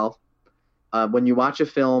like yourself, when you watch a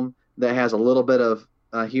film that has a little bit of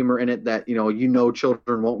humor in it that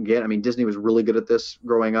children won't get. I mean, Disney was really good at this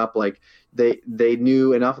growing up. Like they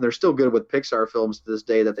knew enough, and they're still good with Pixar films to this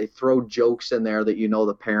day, that they throw jokes in there that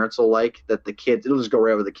the parents will like, that the kids, it'll just go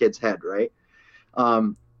right over the kid's head, right?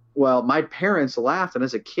 Well, my parents laughed, and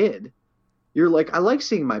as a kid, you're like, I like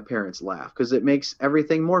seeing my parents laugh because it makes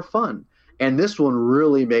everything more fun. And this one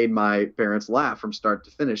really made my parents laugh from start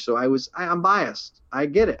to finish. So I'm biased. I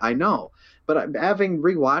get it. I know. But having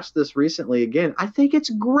rewatched this recently again, I think it's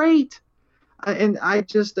great.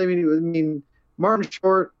 I mean, Martin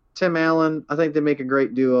Short, Tim Allen, I think they make a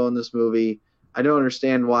great duo in this movie. I don't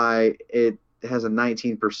understand why it has a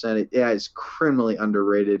 19%. Yeah, it's criminally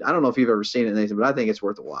underrated. I don't know if you've ever seen it, Nathan, but I think it's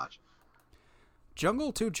worth a watch.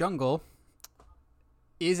 Jungle to Jungle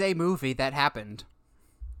is a movie that happened.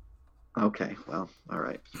 Okay, well, all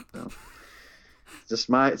right. Well,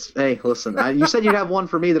 hey, listen. You said you'd have one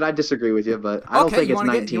for me that I disagree with you, but I don't think it's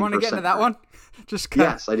 19%. You want to get into that one?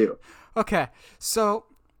 Yes, I do. Okay, so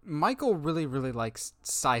Michael really, really likes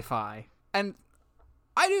sci-fi, and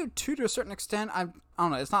I do too, to a certain extent. I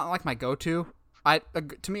don't know. It's not like my go-to.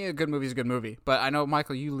 To me, a good movie is a good movie, but I know,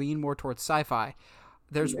 Michael, you lean more towards sci-fi.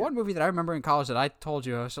 There's one movie that I remember in college that I told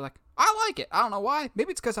you, I was like, I like it. I don't know why.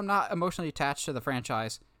 Maybe it's because I'm not emotionally attached to the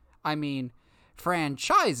franchise. I mean,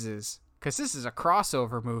 franchises, because this is a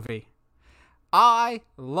crossover movie. I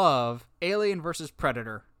love Alien vs.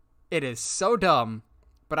 Predator. It is so dumb,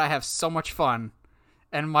 but I have so much fun.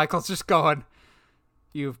 And Michael's just going,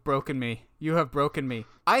 you've broken me. You have broken me.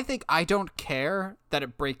 I think I don't care that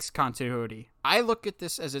it breaks continuity. I look at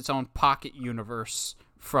this as its own pocket universe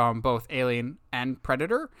from both Alien and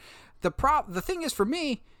Predator. The thing is, for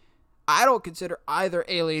me, I don't consider either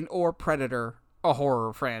Alien or Predator a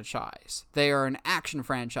horror franchise. They are an action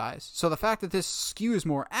franchise. So the fact that this skews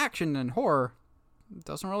more action than horror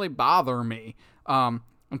doesn't really bother me. And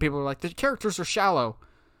people are like, the characters are shallow.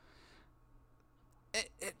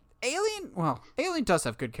 Alien does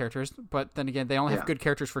have good characters, but then again, they only have good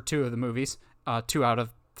characters for 2 of the movies. 2 out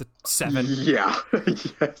of the 7. Yeah.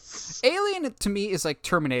 Yes. Alien, to me, is like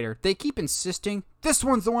Terminator. They keep insisting, this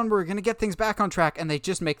one's the one where we're going to get things back on track, and they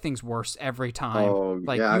just make things worse every time. Oh,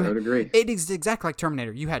 yeah, I would agree. It is exactly like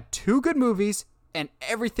Terminator. You had 2 good movies, and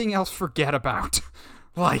everything else forget about.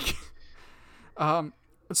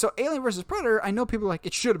 So Alien vs. Predator, I know people are like,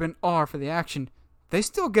 it should have been R for the action. They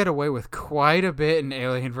still get away with quite a bit in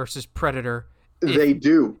Alien vs. Predator. They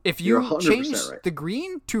do. If you change the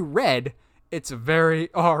green to red, it's a very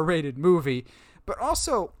R-rated movie. But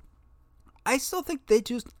also, I still think they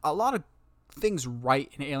do a lot of things right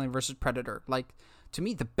in Alien vs. Predator. Like, to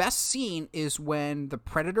me, the best scene is when the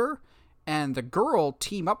Predator and the girl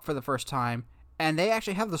team up for the first time, and they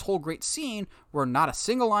actually have this whole great scene where not a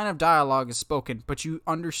single line of dialogue is spoken, but you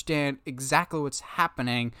understand exactly what's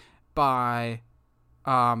happening by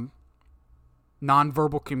nonverbal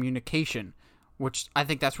communication, which I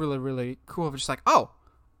think that's really, really cool. It's just like, oh,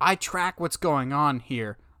 I track what's going on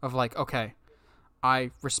here, of like, okay, I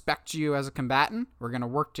respect you as a combatant. We're going to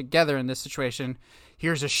work together in this situation.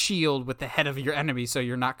 Here's a shield with the head of your enemy so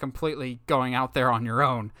you're not completely going out there on your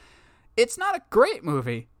own. It's not a great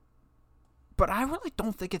movie, but I really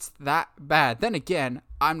don't think it's that bad. Then again,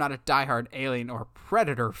 I'm not a diehard Alien or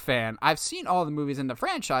Predator fan. I've seen all the movies in the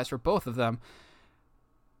franchise for both of them,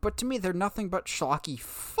 but to me, they're nothing but schlocky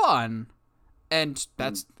fun. And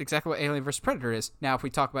that's exactly what Alien vs. Predator is. Now, if we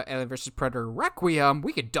talk about Alien vs. Predator Requiem,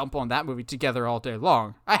 we could dump on that movie together all day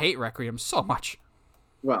long. I hate Requiem so much.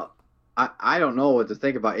 Well, I don't know what to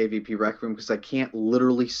think about AVP Requiem because I can't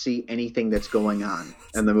literally see anything that's going on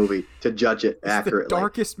in the movie to judge it accurately. It's the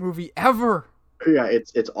darkest movie ever. Yeah,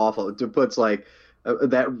 it's awful. It puts like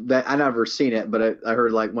that I never seen it, but I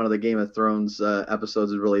heard like one of the Game of Thrones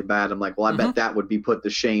episodes is really bad. I'm like, well, I bet that would be put to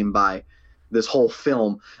shame by this whole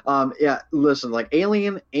film. Yeah, listen, like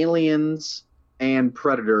Aliens, and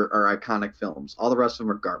Predator are iconic films. All the rest of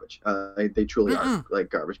them are garbage. They truly are like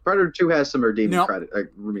garbage. Predator 2 has some redeeming credit.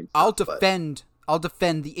 I'll defend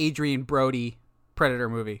the Adrian Brody Predator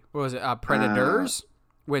movie. What was it? Predators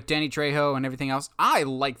with Danny Trejo and everything else. I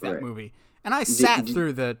like that movie, and I sat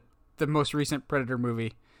through the most recent Predator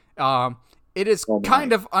movie. It is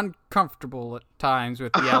kind of uncomfortable at times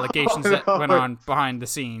with the allegations that went on behind the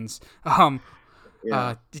scenes.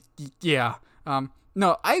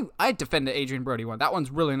 No, I defend the Adrian Brody one. That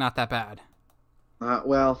one's really not that bad.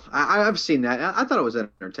 Well, I've seen that. I thought it was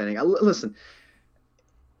entertaining. Listen,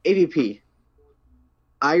 AVP,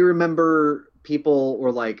 I remember people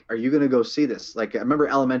were like, are you going to go see this? Like, I remember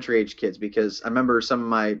elementary age kids, because I remember some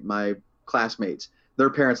of my classmates, their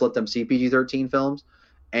parents let them see PG-13 films.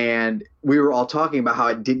 And we were all talking about how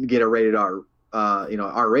it didn't get a rated R,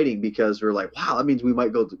 R rating, because we were like, wow, that means we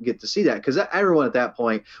might get to see that. Because everyone at that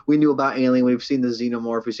point, we knew about Alien. We've seen the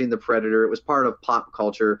Xenomorph. We've seen the Predator. It was part of pop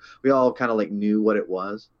culture. We all kind of like knew what it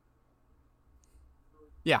was.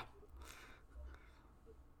 Yeah.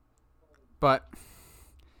 But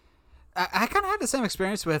I kind of had the same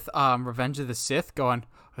experience with Revenge of the Sith, going,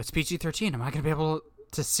 it's PG-13. Am I going to be able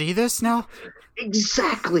to see this now?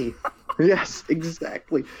 Exactly. Yes,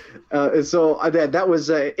 exactly. So that was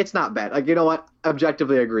it's not bad. Like, you know what?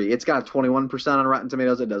 Objectively, I agree. It's got a 21% on Rotten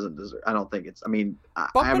Tomatoes. It doesn't deserve. I don't think it's. I mean,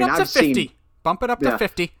 Bump it up to I've 50. seen. Bump it up to Yeah,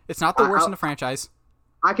 50. It's not the worst in the franchise.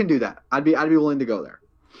 I can do that. I'd be willing to go there.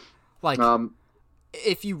 Like,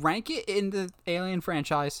 if you rank it in the Alien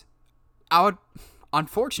franchise, I would.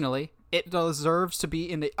 Unfortunately, it deserves to be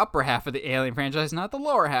in the upper half of the Alien franchise, not the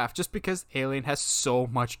lower half, just because Alien has so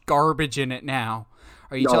much garbage in it now.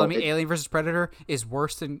 Are you telling me Alien vs. Predator is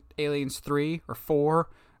worse than Aliens 3 or 4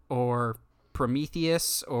 or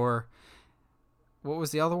Prometheus or what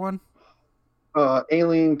was the other one?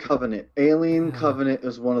 Alien Covenant. Alien Covenant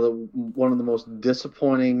is one of the most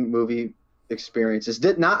disappointing movie experiences.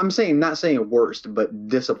 Not saying worst, but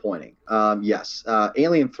disappointing. Yes.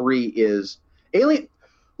 Alien 3 is Alien.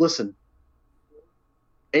 Listen,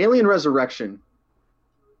 Alien Resurrection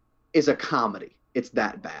is a comedy. It's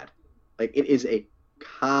that bad. Like, it is a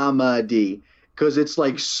comedy because it's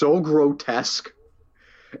like so grotesque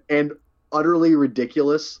and utterly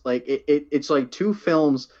ridiculous. Like it's like two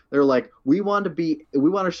films. They're like, we want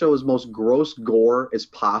to show as most gross gore as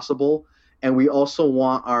possible, and we also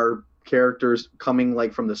want our characters coming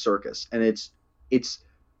like from the circus, and it's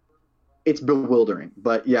bewildering.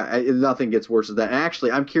 But yeah, nothing gets worse than that. And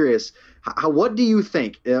actually, I'm curious, what do you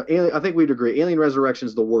think? I think we'd agree Alien Resurrection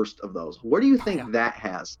is the worst of those. Where do you think that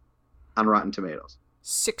has on Rotten Tomatoes?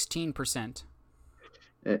 16%.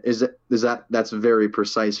 That's very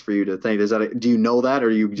precise for you to think. Do you know that, or are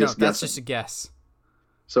you just No, that's guessing? just a guess.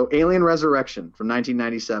 So Alien Resurrection from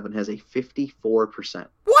 1997 has a 54%.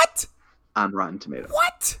 What? On Rotten Tomatoes.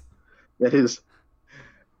 What? That is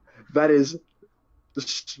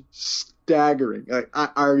staggering.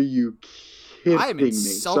 Are you kidding me? I am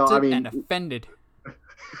insulted and offended.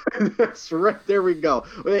 That's right. There we go.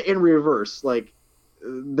 In reverse, like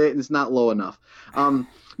it's not low enough.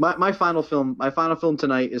 My final film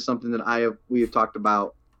tonight is something that we have talked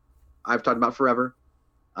about. I've talked about forever.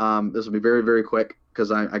 This will be very, very quick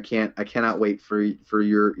because I cannot wait for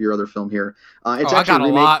your other film here. It's actually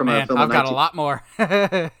a remake from a film. I've got a lot more.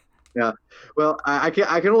 Yeah. Well, I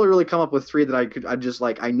can only really come up with three that I just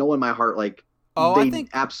like. I know in my heart like. I think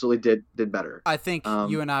absolutely did better. I think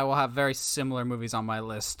you and I will have very similar movies on my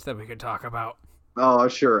list that we could talk about. Oh,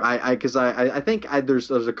 sure. I think there's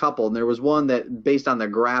a couple, and there was one that based on the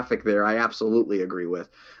graphic there, I absolutely agree with.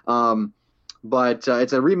 But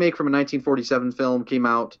it's a remake from a 1947 film, came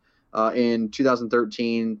out in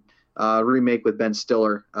 2013, remake with Ben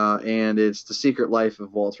Stiller, and it's The Secret Life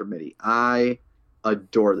of Walter Mitty. I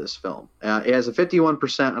adore this film. It has a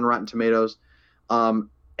 51% on Rotten Tomatoes.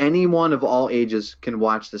 Anyone of all ages can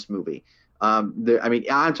watch this movie.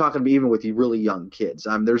 I'm talking even with really young kids.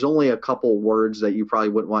 There's only a couple words that you probably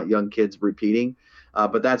wouldn't want young kids repeating,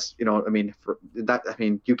 but that's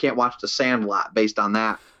you can't watch The Sandlot based on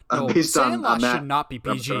that. Sandlot should not be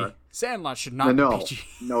PG. Sandlot should not be PG.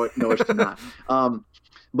 No, it should not.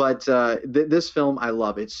 But this film, I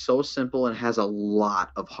love. It's so simple and has a lot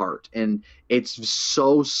of heart, and it's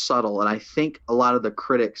so subtle. And I think a lot of the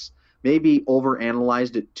critics maybe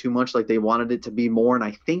overanalyzed it too much, like they wanted it to be more, and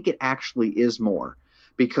I think it actually is more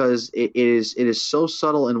because it is so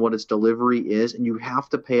subtle in what its delivery is, and you have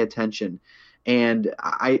to pay attention. And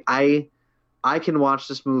I can watch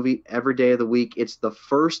this movie every day of the week. It's the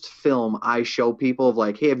first film I show people of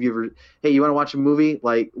like, hey, you want to watch a movie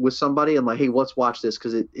like with somebody? And like, hey, let's watch this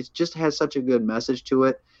because it just has such a good message to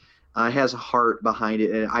it. It has a heart behind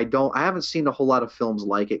it, and I haven't seen a whole lot of films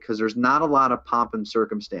like it because there's not a lot of pomp and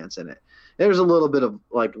circumstance in it. There's a little bit of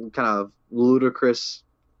like kind of ludicrous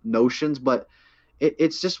notions, but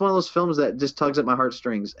it's just one of those films that just tugs at my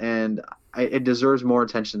heartstrings, and it deserves more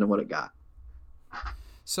attention than what it got.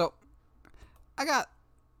 So, I got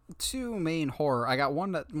two main horror. I got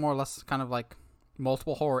one that more or less kind of like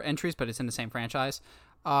multiple horror entries, but it's in the same franchise.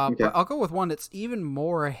 Okay. But I'll go with one that's even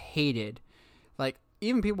more hated. Like,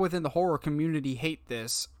 even people within the horror community hate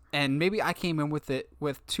this, and maybe I came in with it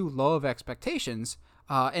with too low of expectations,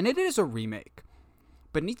 and it is a remake.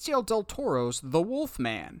 Benicio del Toro's The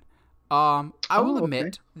Wolfman. I will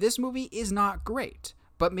admit, this movie is not great,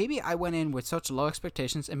 but maybe I went in with such low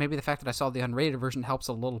expectations, and maybe the fact that I saw the unrated version helps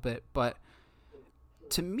a little bit, but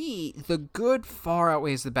to me, the good far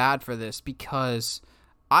outweighs the bad for this, because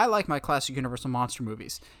I like my classic Universal Monster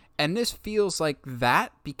movies, and this feels like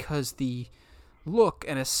that because the look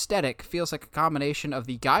and aesthetic feels like a combination of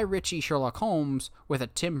the Guy Ritchie Sherlock Holmes with a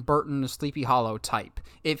Tim Burton Sleepy Hollow type.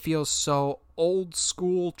 It feels so old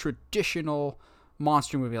school, traditional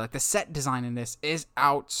monster movie. Like the set design in this is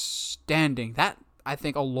outstanding. That I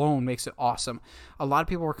think alone makes it awesome. A lot of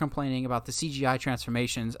people were complaining about the CGI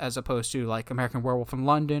transformations as opposed to like American Werewolf in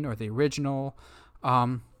London or the original,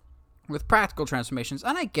 with practical transformations.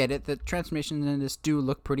 And I get it, the transformations in this do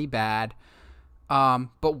look pretty bad.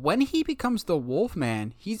 But when he becomes the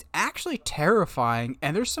Wolfman, he's actually terrifying,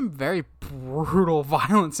 and there's some very brutal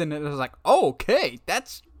violence in it. It's like, okay,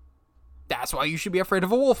 that's why you should be afraid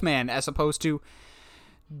of a Wolfman, as opposed to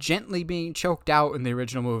gently being choked out in the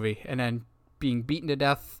original movie and then being beaten to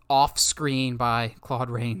death off screen by Claude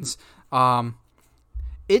Rains.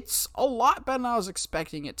 It's a lot better than I was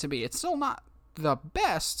expecting it to be. It's still not the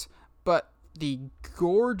best, but the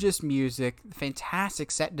gorgeous music,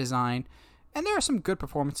 fantastic set design, and there are some good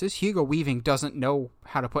performances. Hugo Weaving doesn't know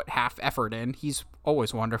how to put half effort in. He's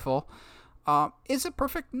always wonderful. Is it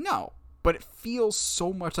perfect? No. But it feels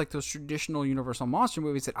so much like those traditional Universal monster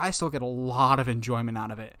movies that I still get a lot of enjoyment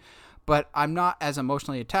out of it. But I'm not as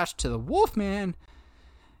emotionally attached to the Wolfman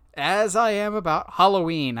as I am about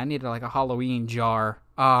Halloween. I needed like a Halloween jar.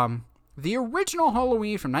 The original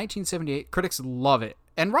Halloween from 1978, critics love it.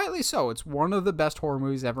 And rightly so. It's one of the best horror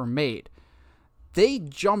movies ever made. They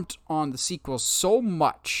jumped on the sequels so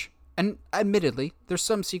much. And admittedly, there's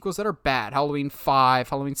some sequels that are bad. Halloween 5,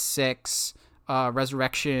 Halloween 6...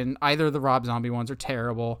 Resurrection, either of the Rob Zombie ones are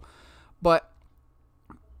terrible. But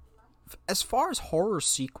as far as horror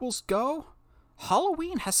sequels go,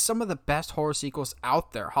 Halloween has some of the best horror sequels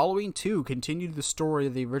out there. Halloween 2 continued the story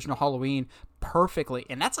of the original Halloween perfectly,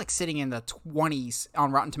 and that's like sitting in the 20s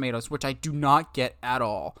on Rotten Tomatoes, which I do not get at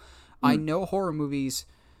all. I know horror movies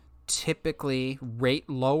typically rate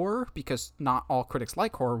lower because not all critics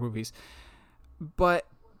like horror movies, but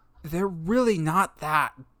they're really not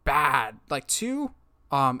that bad. Like 2,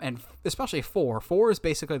 and especially 4. 4 is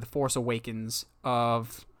basically the Force Awakens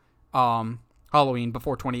of Halloween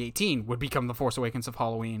before 2018 would become the Force Awakens of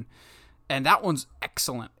Halloween. And that one's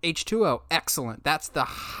excellent. H2O, excellent. That's the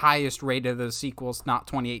highest rate of the sequels, not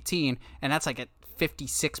 2018. And that's like at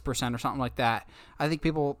 56% or something like that. I think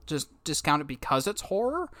people just discount it because it's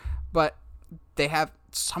horror, but they have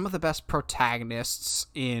some of the best protagonists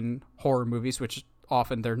in horror movies, which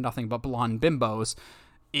often they're nothing but blonde bimbos.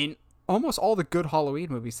 In almost all the good Halloween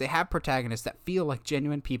movies, they have protagonists that feel like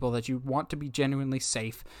genuine people that you want to be genuinely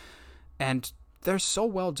safe. And they're so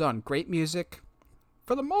well done. Great music.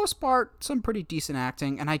 For the most part, some pretty decent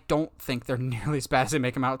acting. And I don't think they're nearly as bad as they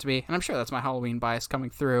make them out to be. And I'm sure that's my Halloween bias coming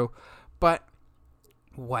through. But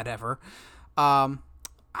whatever. I've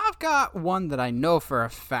got one that I know for a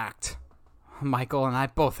fact Michael and I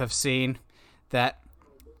both have seen that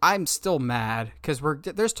I'm still mad. Because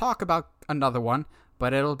there's talk about another one.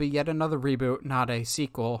 But it'll be yet another reboot, not a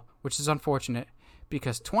sequel, which is unfortunate,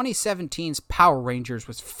 because 2017's Power Rangers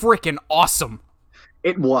was freaking awesome.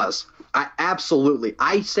 It was.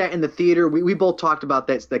 I sat in the theater. We both talked about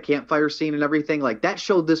that, the campfire scene and everything. Like, that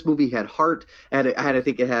showed this movie had heart. I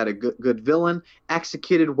think it had a good villain,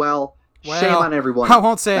 executed well. Shame on everyone. I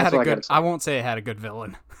won't say it had a good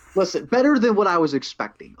villain. Listen, better than what I was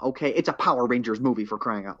expecting. Okay, it's a Power Rangers movie, for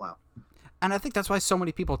crying out loud. And I think that's why so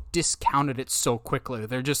many people discounted it so quickly.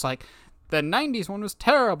 They're just like, the 90s one was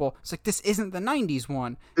terrible. It's like, this isn't the 90s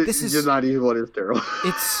one. The 90s one is terrible.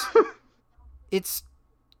 It's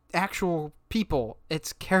actual people.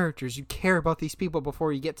 It's characters. You care about these people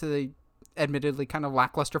before you get to the admittedly kind of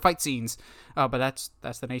lackluster fight scenes. But that's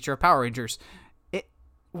the nature of Power Rangers. It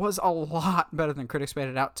was a lot better than critics made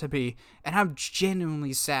it out to be. And I'm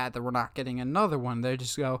genuinely sad that we're not getting another one. They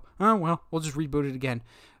just go, oh, well, we'll just reboot it again.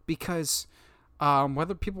 Because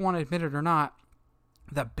whether people want to admit it or not,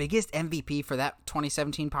 the biggest MVP for that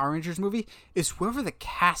 2017 Power Rangers movie is whoever the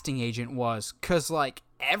casting agent was. Because, like,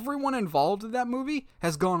 everyone involved in that movie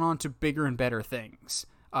has gone on to bigger and better things.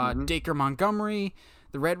 Dacre Montgomery,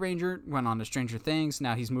 the Red Ranger, went on to Stranger Things.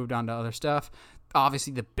 Now he's moved on to other stuff.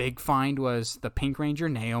 Obviously, the big find was the Pink Ranger,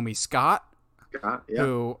 Naomi Scott,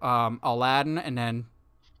 who Aladdin, and then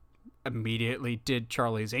immediately did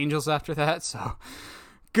Charlie's Angels after that. So...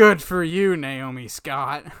 good for you, Naomi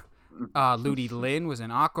Scott. Ludi Lin was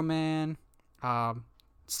in Aquaman.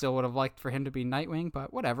 Still would have liked for him to be Nightwing,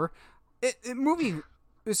 but whatever. The movie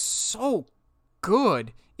is so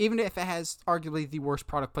good, even if it has arguably the worst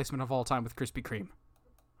product placement of all time with Krispy Kreme.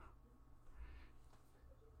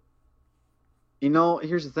 You know,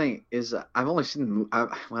 here's the thing: is I've only seen the movie. I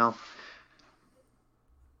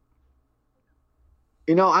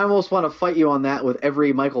almost want to fight you on that with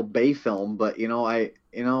every Michael Bay film, but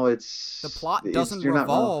it's... the plot doesn't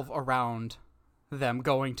revolve around them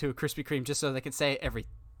going to Krispy Kreme just so they can say it every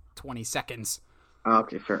 20 seconds.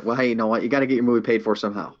 Okay, fair. Well, hey, you know what? You got to get your movie paid for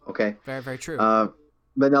somehow, okay? Very, very true.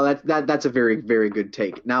 But no, that's a very, very good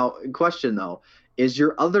take. Now, question, though, Is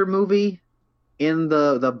your other movie in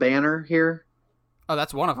the banner here? Oh,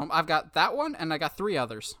 that's one of them. I've got that one, and I got 3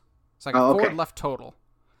 others. So I got Oh, 4 okay. left total.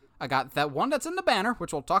 I got that one that's in the banner,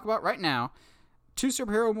 which we'll talk about right now, 2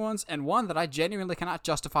 superhero ones, and one that I genuinely cannot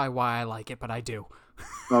justify why I like it, but I do.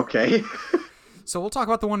 Okay. So we'll talk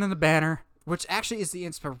about the one in the banner, which actually is the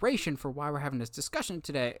inspiration for why we're having this discussion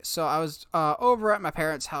today. So I was over at my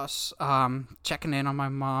parents' house checking in on my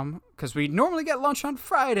mom, because we normally get lunch on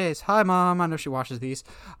Fridays. Hi, Mom. I know she watches these.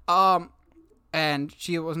 And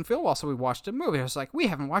she wasn't feeling well, so we watched a movie. I was like, we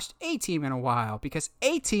haven't watched A-Team in a while, because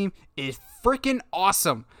A-Team is freaking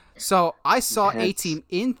awesome. So I saw A-Team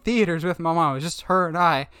in theaters with my mom. It was just her and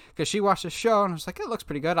I, because she watched the show, and I was like, it looks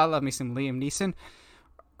pretty good. I love me some Liam Neeson.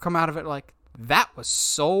 Come out of it like, that was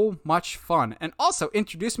so much fun. And also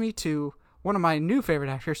introduced me to one of my new favorite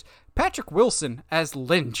actors, Patrick Wilson as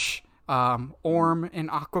Lynch. Orm in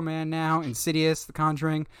Aquaman now, Insidious, The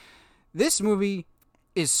Conjuring. This movie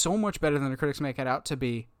is so much better than the critics make it out to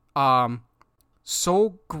be.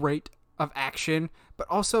 So great of action, but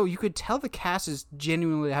also you could tell the cast is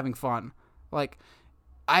genuinely having fun. Like,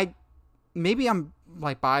 maybe I'm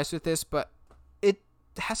like biased with this, but it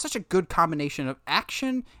has such a good combination of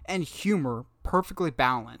action and humor, perfectly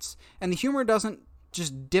balanced. And the humor doesn't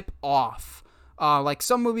just dip off. Like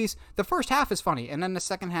some movies, the first half is funny, and then the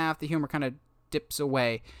second half, the humor kind of dips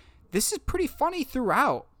away. This is pretty funny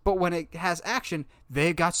throughout, but when it has action,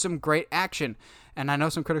 they got some great action. And I know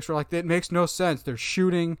some critics were like, that makes no sense. They're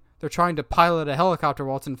trying to pilot a helicopter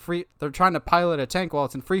while it's in they're trying to pilot a tank while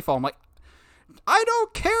it's in free fall. I'm like, I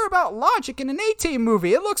don't care about logic in an A-Team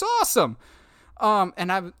movie. It looks awesome.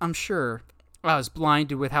 And I'm sure I was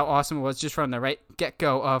blinded with how awesome it was just from the right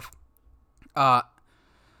get-go of,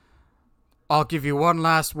 I'll give you one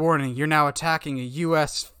last warning. You're now attacking a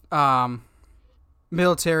U.S.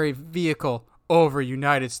 Military vehicle over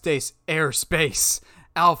United States airspace.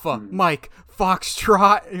 Alpha, Mike,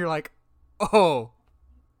 Foxtrot. And you're like, oh,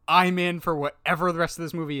 I'm in for whatever the rest of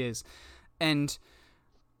this movie is. And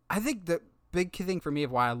I think the big thing for me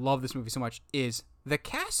of why I love this movie so much is the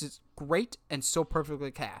cast is great and so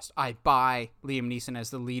perfectly cast. I buy Liam Neeson as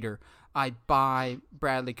the leader. I buy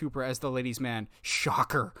Bradley Cooper as the ladies' man.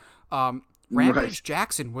 Shocker. Rampage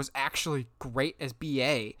Jackson was actually great as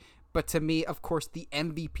B.A., but to me, of course, the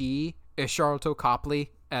MVP is Charlotte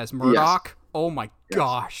Copley as Murdoch. Yes. Oh my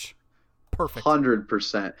gosh. Perfect.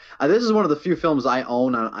 100%. This is one of the few films I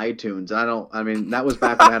own on iTunes. That was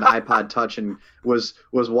back when I had an iPod Touch and was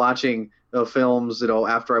watching films,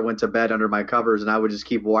 after I went to bed under my covers, and I would just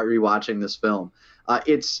keep rewatching this film.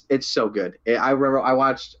 It's so good. I remember I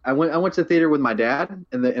went to the theater with my dad,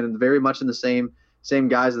 and very much in the same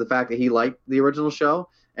guise of the fact that he liked the original show,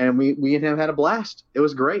 and we and him had a blast. It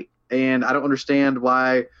was great, and I don't understand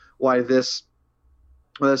why this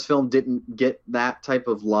film didn't get that type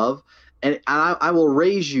of love. And I will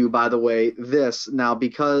raise you, by the way, this now,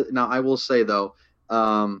 because now I will say though,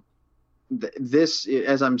 this,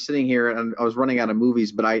 as I'm sitting here and I was running out of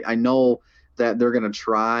movies, but I know that they're going to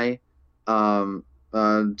try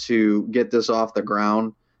to get this off the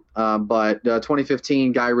ground. But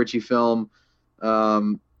 2015 Guy Ritchie film,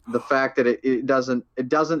 the fact that it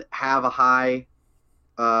doesn't have a high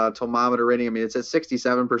thermometer rating. I mean, it's at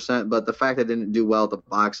 67%, but the fact that it didn't do well at the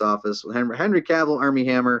box office. Henry Cavill, Armie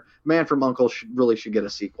Hammer, Man from U.N.C.L.E. should get a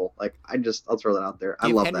sequel. Like, I'll throw that out there.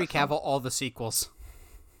 I love Henry that film. Cavill all the sequels.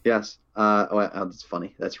 Yes. That's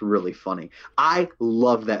funny. That's really funny. I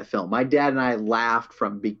love that film. My dad and I laughed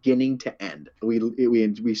from beginning to end.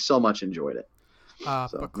 We so much enjoyed it.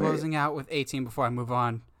 But closing out with A-Team before I move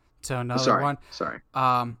on to another one. Sorry.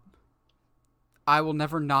 I will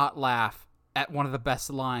never not laugh at one of the best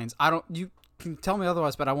lines. You can tell me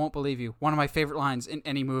otherwise, but I won't believe you. One of my favorite lines in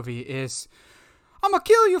any movie is, "I'm gonna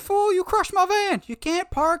kill you, fool! You crushed my van! You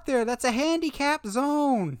can't park there! That's a handicap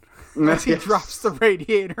zone!" As he drops the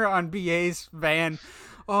radiator on BA's van.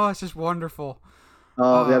 Oh, it's just wonderful.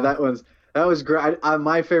 Oh, yeah, that was great.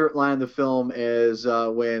 My favorite line in the film is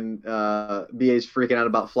when BA's freaking out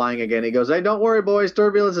about flying again. He goes, "Hey, don't worry, boys.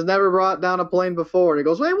 Turbulence has never brought down a plane before." And he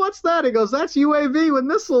goes, "Wait, what's that?" He goes, "That's UAV with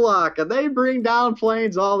missile lock, and they bring down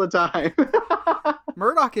planes all the time."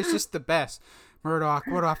 Murdoch is just the best. Murdoch,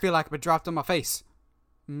 what do I feel like if it dropped on my face?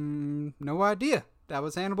 No idea. That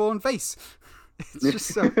was Hannibal in face. It's just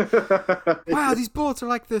so... Wow, these bullets are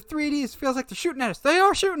like the 3D. It feels like they're shooting at us. They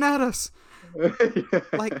are shooting at us.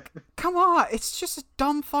 Like, come on. It's just a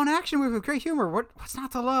dumb, fun action movie with great humor. What's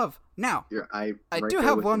not to love? Now, I do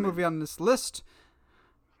have one movie on this list.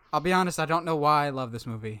 I'll be honest, I don't know why I love this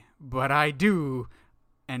movie, but I do.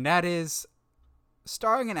 And that is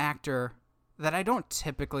starring an actor that I don't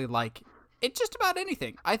typically like in just about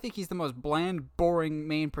anything. I think he's the most bland, boring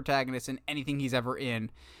main protagonist in anything he's ever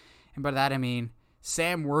in. And by that I mean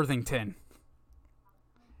Sam Worthington.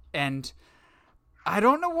 And I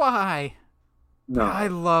don't know why, but I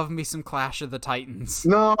love me some Clash of the Titans.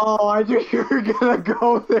 No, I knew you were gonna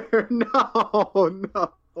go there.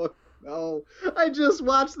 No. I just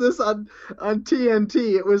watched this on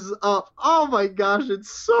TNT. It was up. Oh my gosh, it's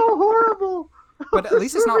so horrible. But at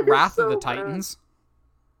least it's not Wrath of the Titans.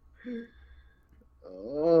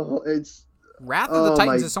 Oh, it's Wrath of the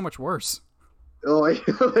Titans is so much worse. Oh,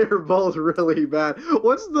 they're both really bad.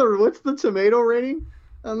 What's the tomato rating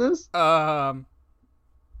on this? 100%.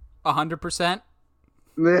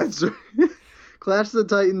 That's Clash of the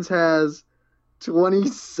Titans has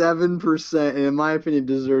 27%, and in my opinion,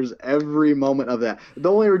 deserves every moment of that.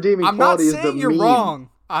 The only redeeming quality is the meme. I'm not saying you're wrong.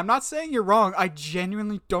 I'm not saying you're wrong. I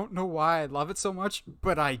genuinely don't know why I love it so much,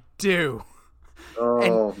 but I do.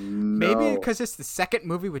 Oh, and maybe because it's the second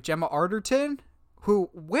movie with Gemma Arterton, who,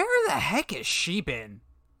 where the heck has she been?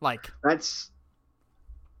 Like, that's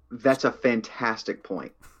a fantastic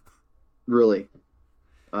point. Really.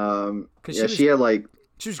 She had like.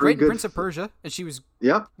 She was great in Prince of Persia, and she was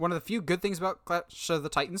one of the few good things about Clash of the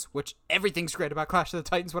Titans, which everything's great about Clash of the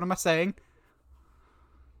Titans. What am I saying?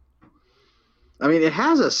 I mean, it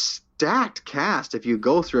has a stacked cast if you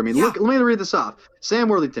go through. I mean, look, let me read this off. Sam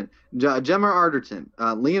Worthington, Gemma Arterton,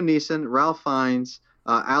 Liam Neeson, Ralph Fiennes,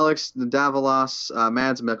 Alex Davalos,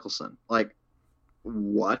 Mads Mikkelsen. Like,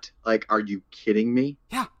 what? Like, are you kidding me?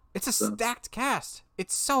 Yeah, it's a stacked cast.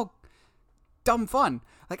 It's so dumb fun.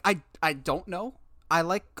 Like, I don't know. I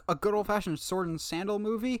like a good old-fashioned sword and sandal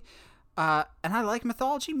movie, and I like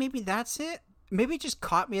mythology. Maybe that's it. Maybe it just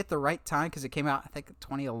caught me at the right time because it came out, I think,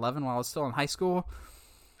 2011 while I was still in high school.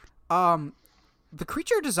 The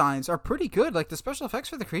creature designs are pretty good. Like, the special effects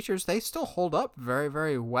for the creatures, they still hold up very,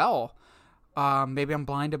 very well. Maybe I'm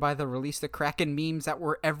blinded by the release the Kraken memes that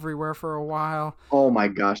were everywhere for a while. Oh my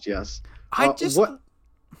gosh, yes.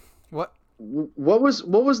 What? What was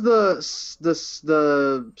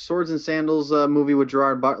the Swords and Sandals movie with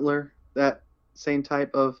Gerard Butler? That same type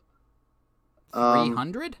of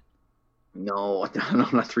 300? No,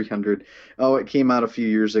 not 300. Oh, it came out a few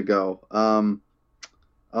years ago.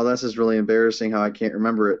 Oh, this is really embarrassing how I can't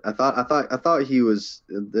remember it. I thought he was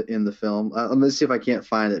in the film. Let me see if I can't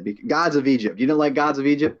find it. Gods of Egypt. You didn't like Gods of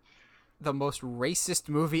Egypt? The most racist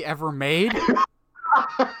movie ever made?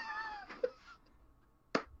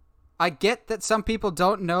 I get that some people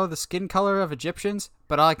don't know the skin color of Egyptians,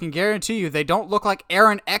 but I can guarantee you they don't look like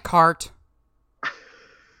Aaron Eckhart.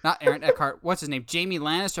 Not Aaron Eckhart. What's his name? Jaime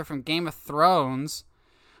Lannister from Game of Thrones.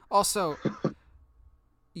 Also,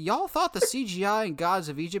 y'all thought the CGI in Gods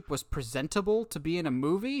of Egypt was presentable to be in a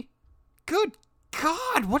movie? Good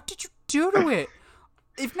God, what did you do to it?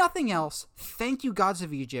 If nothing else, thank you, Gods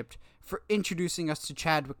of Egypt, for introducing us to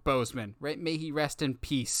Chadwick Boseman, right? May he rest in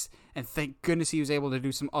peace. And thank goodness he was able to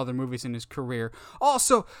do some other movies in his career.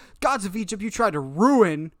 Also, Gods of Egypt, you tried to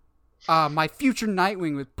ruin my future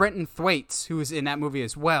Nightwing with Brenton Thwaites, who was in that movie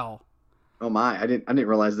as well. Oh my! I didn't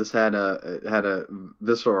realize this had a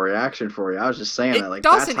visceral reaction for you. I was just saying that, like,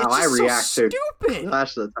 doesn't. That's how I react to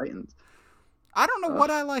Clash of the Titans. I don't know what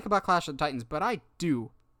I like about Clash of the Titans, but I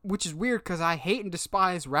do, which is weird because I hate and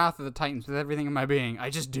despise Wrath of the Titans with everything in my being. I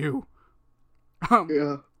just do.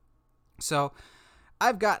 Yeah. So,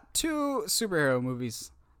 I've got two superhero movies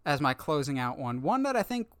as my closing out one. One that I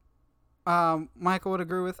think Michael would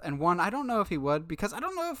agree with, and one I don't know if he would, because I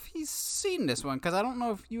don't know if he's seen this one, because I don't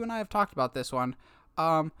know if you and I have talked about this one.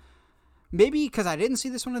 Maybe because I didn't see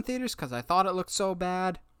this one in theaters, because I thought it looked so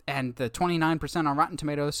bad, and the 29% on Rotten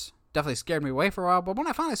Tomatoes definitely scared me away for a while, but when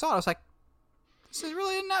I finally saw it, I was like, this is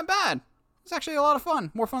really not bad. It's actually a lot of fun.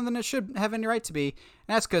 More fun than it should have any right to be,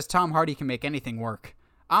 and that's because Tom Hardy can make anything work.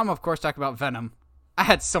 I'm, of course, talking about Venom. I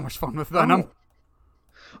had so much fun with Venom.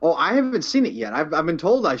 Oh, I haven't seen it yet. I've been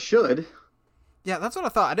told I should. Yeah, that's what I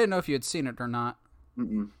thought. I didn't know if you had seen it or not.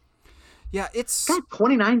 Mm-mm. Yeah, it's got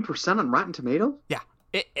 29% on Rotten Tomatoes. Yeah,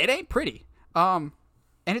 it ain't pretty. And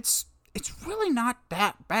it's really not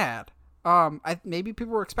that bad. Maybe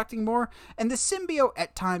people were expecting more, and the symbiote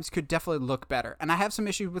at times could definitely look better. And I have some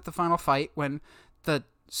issues with the final fight when the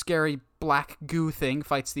scary black goo thing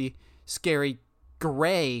fights the scary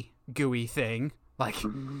gray gooey thing. Like,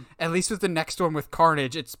 at least with the next one with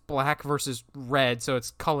Carnage, it's black versus red, so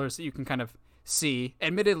it's colors that you can kind of see.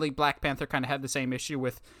 Admittedly, Black Panther kind of had the same issue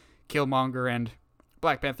with Killmonger and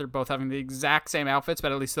Black Panther both having the exact same outfits,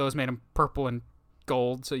 but at least those made them purple and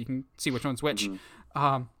gold, so you can see which one's which.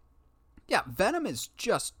 Yeah, Venom is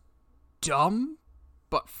just dumb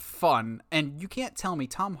but fun. And you can't tell me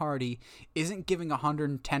Tom Hardy isn't giving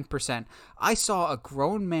 110%. I saw a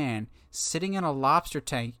grown man sitting in a lobster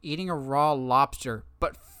tank eating a raw lobster,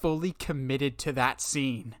 but fully committed to that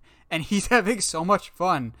scene. And he's having so much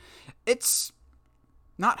fun. It's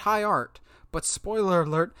not high art, but spoiler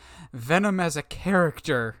alert, Venom as a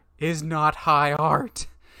character is not high art.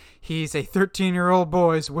 He's a 13-year-old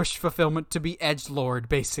boy's wish fulfillment to be edgelord,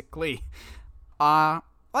 basically. I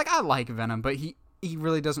like Venom, but he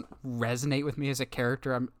really doesn't resonate with me as a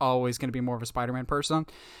character. I'm always going to be more of a Spider-Man person.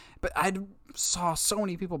 But I saw so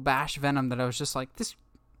many people bash Venom that I was just like,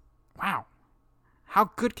 wow,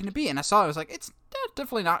 how good can it be? And I saw it, I was like, it's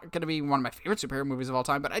definitely not going to be one of my favorite superhero movies of all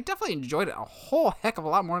time, but I definitely enjoyed it a whole heck of a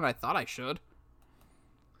lot more than I thought I should.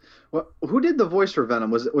 Well, who did the voice for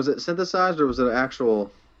Venom? Was it synthesized or was it an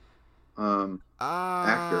actual actor?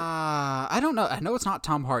 I don't know. I know it's not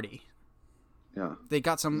Tom Hardy. Yeah. They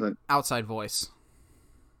got some outside voice.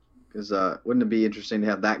 Because wouldn't it be interesting to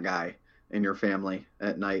have that guy in your family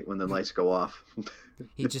at night when the lights go off?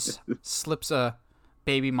 He just slips a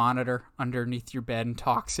baby monitor underneath your bed and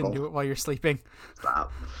talks into it while you're sleeping.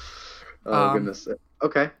 Stop. Oh, goodness.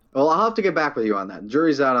 Okay. Well, I'll have to get back with you on that.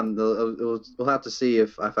 Jury's out on the. We'll have to see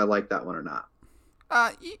if I like that one or not.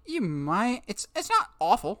 You might. It's not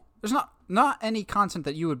awful. There's not any content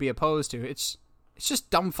that you would be opposed to. It's just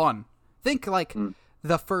dumb fun. Think like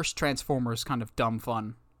the first Transformers kind of dumb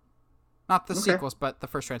fun. Not the sequels, but the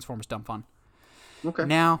first Transformers dumb fun. Okay.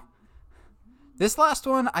 Now, this last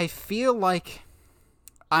one, I feel like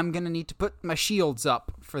I'm going to need to put my shields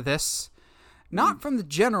up for this. Not from the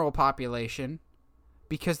general population,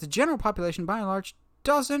 because the general population, by and large,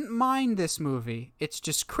 doesn't mind this movie. It's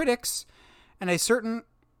just critics and a certain,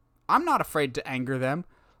 I'm not afraid to anger them,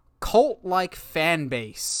 cult-like fan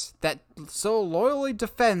base that so loyally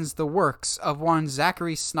defends the works of one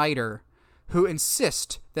Zachary Snyder, who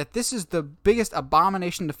insist that this is the biggest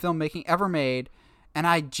abomination to filmmaking ever made, and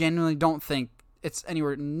I genuinely don't think it's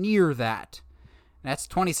anywhere near that. And that's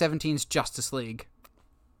 2017's Justice League.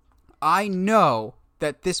 I know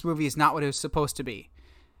that this movie is not what it was supposed to be,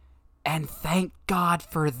 and thank God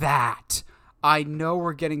for that. I know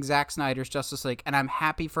we're getting Zack Snyder's Justice League, and I'm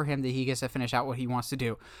happy for him that he gets to finish out what he wants to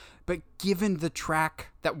do. But given the track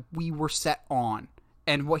that we were set on,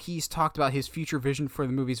 and what he's talked about his future vision for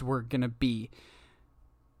the movies were going to be,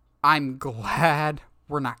 I'm glad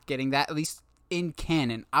we're not getting that, at least in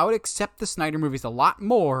canon. I would accept the Snyder movies a lot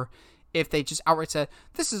more if they just outright said,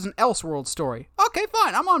 this is an Elseworld story. Okay,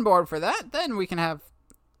 fine, I'm on board for that. Then we can have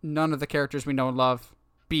none of the characters we know and love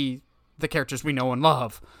be the characters we know and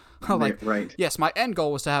love. Right. Yes, my end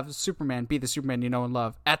goal was to have Superman be the Superman you know and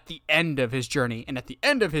love at the end of his journey. And at the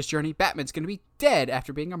end of his journey, Batman's going to be dead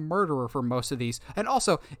after being a murderer for most of these. And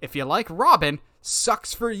also, if you like Robin,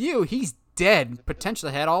 sucks for you. He's dead.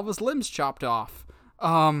 Potentially had all of his limbs chopped off.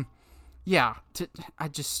 Yeah. I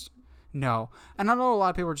just... No. And I know a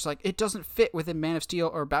lot of people are just like, it doesn't fit within Man of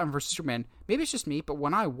Steel or Batman vs. Superman. Maybe it's just me, but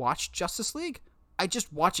when I watch Justice League, I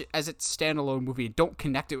just watch it as its standalone movie and don't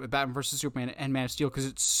connect it with Batman vs. Superman and Man of Steel because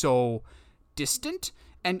it's so distant.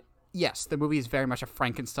 And yes, the movie is very much a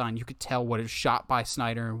Frankenstein. You could tell what is shot by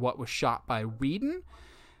Snyder and what was shot by Whedon.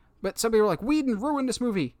 But some people are like, Whedon ruined this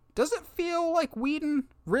movie. Does it feel like Whedon?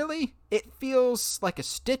 Really? It feels like a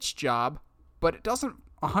stitch job, but it doesn't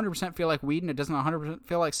 100% feel like Whedon. It doesn't 100%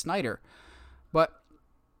 feel like Snyder. But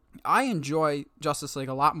I enjoy Justice League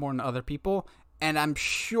a lot more than other people. And I'm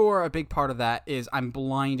sure a big part of that is I'm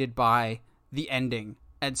blinded by the ending.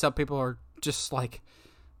 And some people are just like,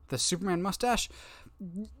 the Superman mustache?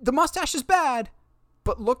 The mustache is bad,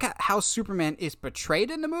 but look at how Superman is portrayed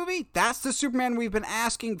in the movie. That's the Superman we've been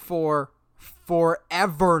asking for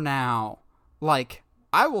forever now. Like,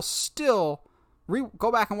 I will still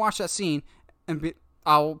go back and watch that scene, and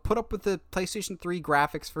I'll put up with the PlayStation 3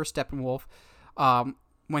 graphics for Steppenwolf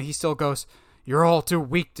when he still goes, "You're all too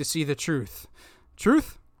weak to see the truth."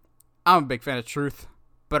 Truth? I'm a big fan of truth,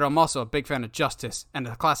 but I'm also a big fan of justice. And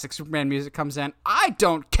the classic Superman music comes in. I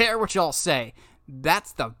don't care what y'all say.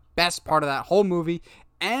 That's the best part of that whole movie.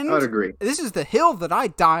 And I would agree. This is the hill that I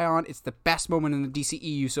die on. It's the best moment in the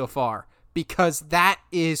DCEU so far, because that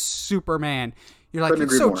is Superman. You're like,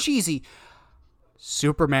 it's so more cheesy.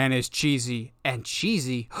 Superman is cheesy, and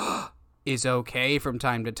cheesy is okay from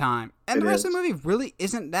time to time. And the rest of the movie really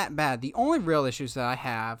isn't that bad. The only real issues that I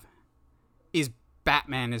have is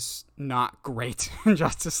Batman is not great in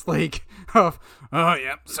Justice League. Oh,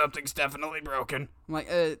 yep, something's definitely broken. I'm like,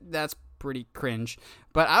 that's pretty cringe.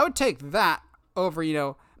 But I would take that over,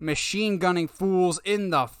 machine gunning fools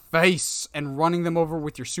in the face and running them over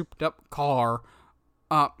with your souped up car.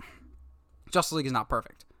 Justice League is not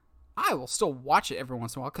perfect. I will still watch it every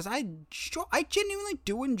once in a while because I genuinely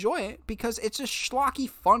do enjoy it because it's a schlocky,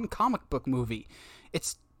 fun comic book movie.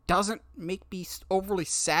 It doesn't make me overly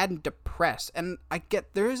sad and depressed. And I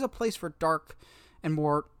get there is a place for dark and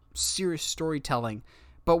more serious storytelling,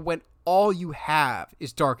 but when all you have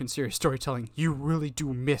is dark and serious storytelling, you really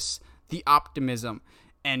do miss the optimism.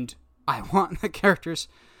 And I want the characters,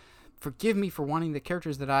 forgive me for wanting the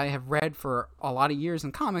characters that I have read for a lot of years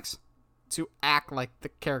in comics to act like the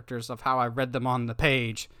characters of how I read them on the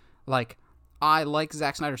page. Like, I like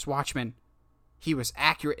Zack Snyder's Watchmen. He was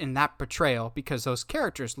accurate in that portrayal because those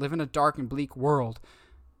characters live in a dark and bleak world.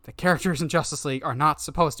 The characters in Justice League are not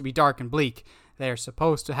supposed to be dark and bleak. They are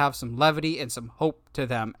supposed to have some levity and some hope to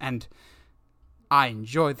them, and I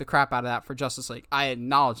enjoyed the crap out of that for Justice League. I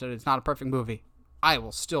acknowledge that it's not a perfect movie. I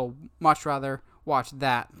will still much rather watch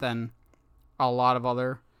that than a lot of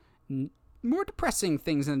other more depressing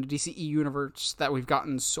things in the DCE universe that we've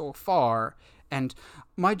gotten so far, and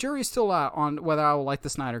my jury's still out on whether I will like the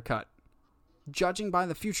Snyder Cut. Judging by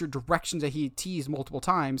the future directions that he teased multiple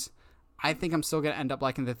times, I think I'm still going to end up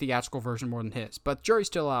liking the theatrical version more than his, but jury's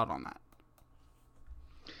still out on that.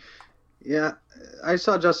 Yeah, I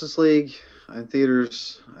saw Justice League in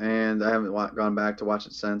theaters, and I haven't gone back to watch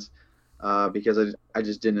it since because I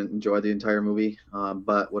just didn't enjoy the entire movie.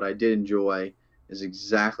 But what I did enjoy is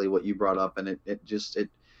exactly what you brought up, and it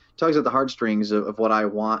tugs at the heartstrings of what I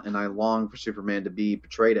want and I long for Superman to be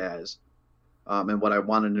portrayed as, and what I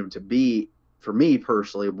wanted him to be for me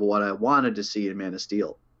personally, what I wanted to see in Man of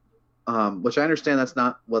Steel. Which I understand that's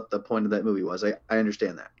not what the point of that movie was. I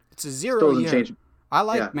understand that. It's a 0 year. Change. I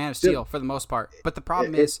like Man of Steel for the most part, but the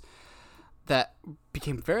problem is that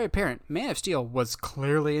became very apparent. Man of Steel was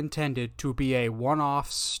clearly intended to be a one-off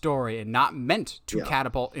story and not meant to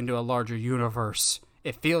catapult into a larger universe.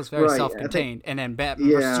 It feels very self-contained, and then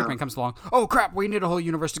Batman vs. Superman comes along. Oh crap! We need a whole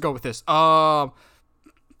universe to go with this. I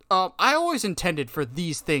always intended for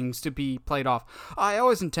these things to be played off. I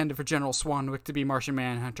always intended for General Swanwick to be Martian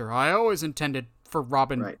Manhunter. I always intended for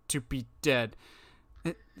Robin to be dead.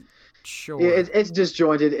 Sure. It's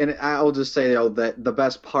disjointed, and I'll just say though that the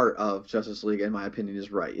best part of Justice League, in my opinion, is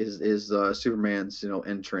Superman's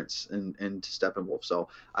entrance into Steppenwolf. So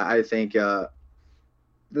I think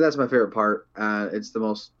that's my favorite part. It's the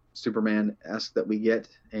most Superman-esque that we get,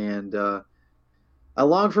 and I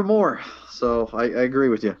long for more. So I agree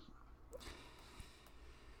with you.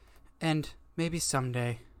 And maybe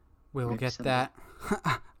someday we will get that.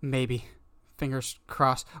 Maybe. Fingers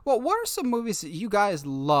crossed. Well, what are some movies that you guys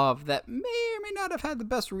love that may or may not have had the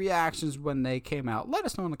best reactions when they came out? Let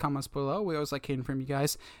us know in the comments below. We always like hearing from you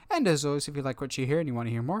guys. And as always, if you like what you hear and you want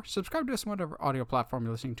to hear more, subscribe to us on whatever audio platform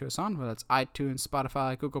you're listening to us on, whether that's iTunes,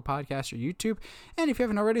 Spotify, Google Podcasts, or YouTube. And if you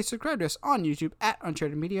haven't already, subscribe to us on YouTube at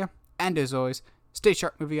Uncharted Media. And as always, stay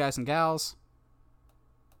sharp, movie guys and gals.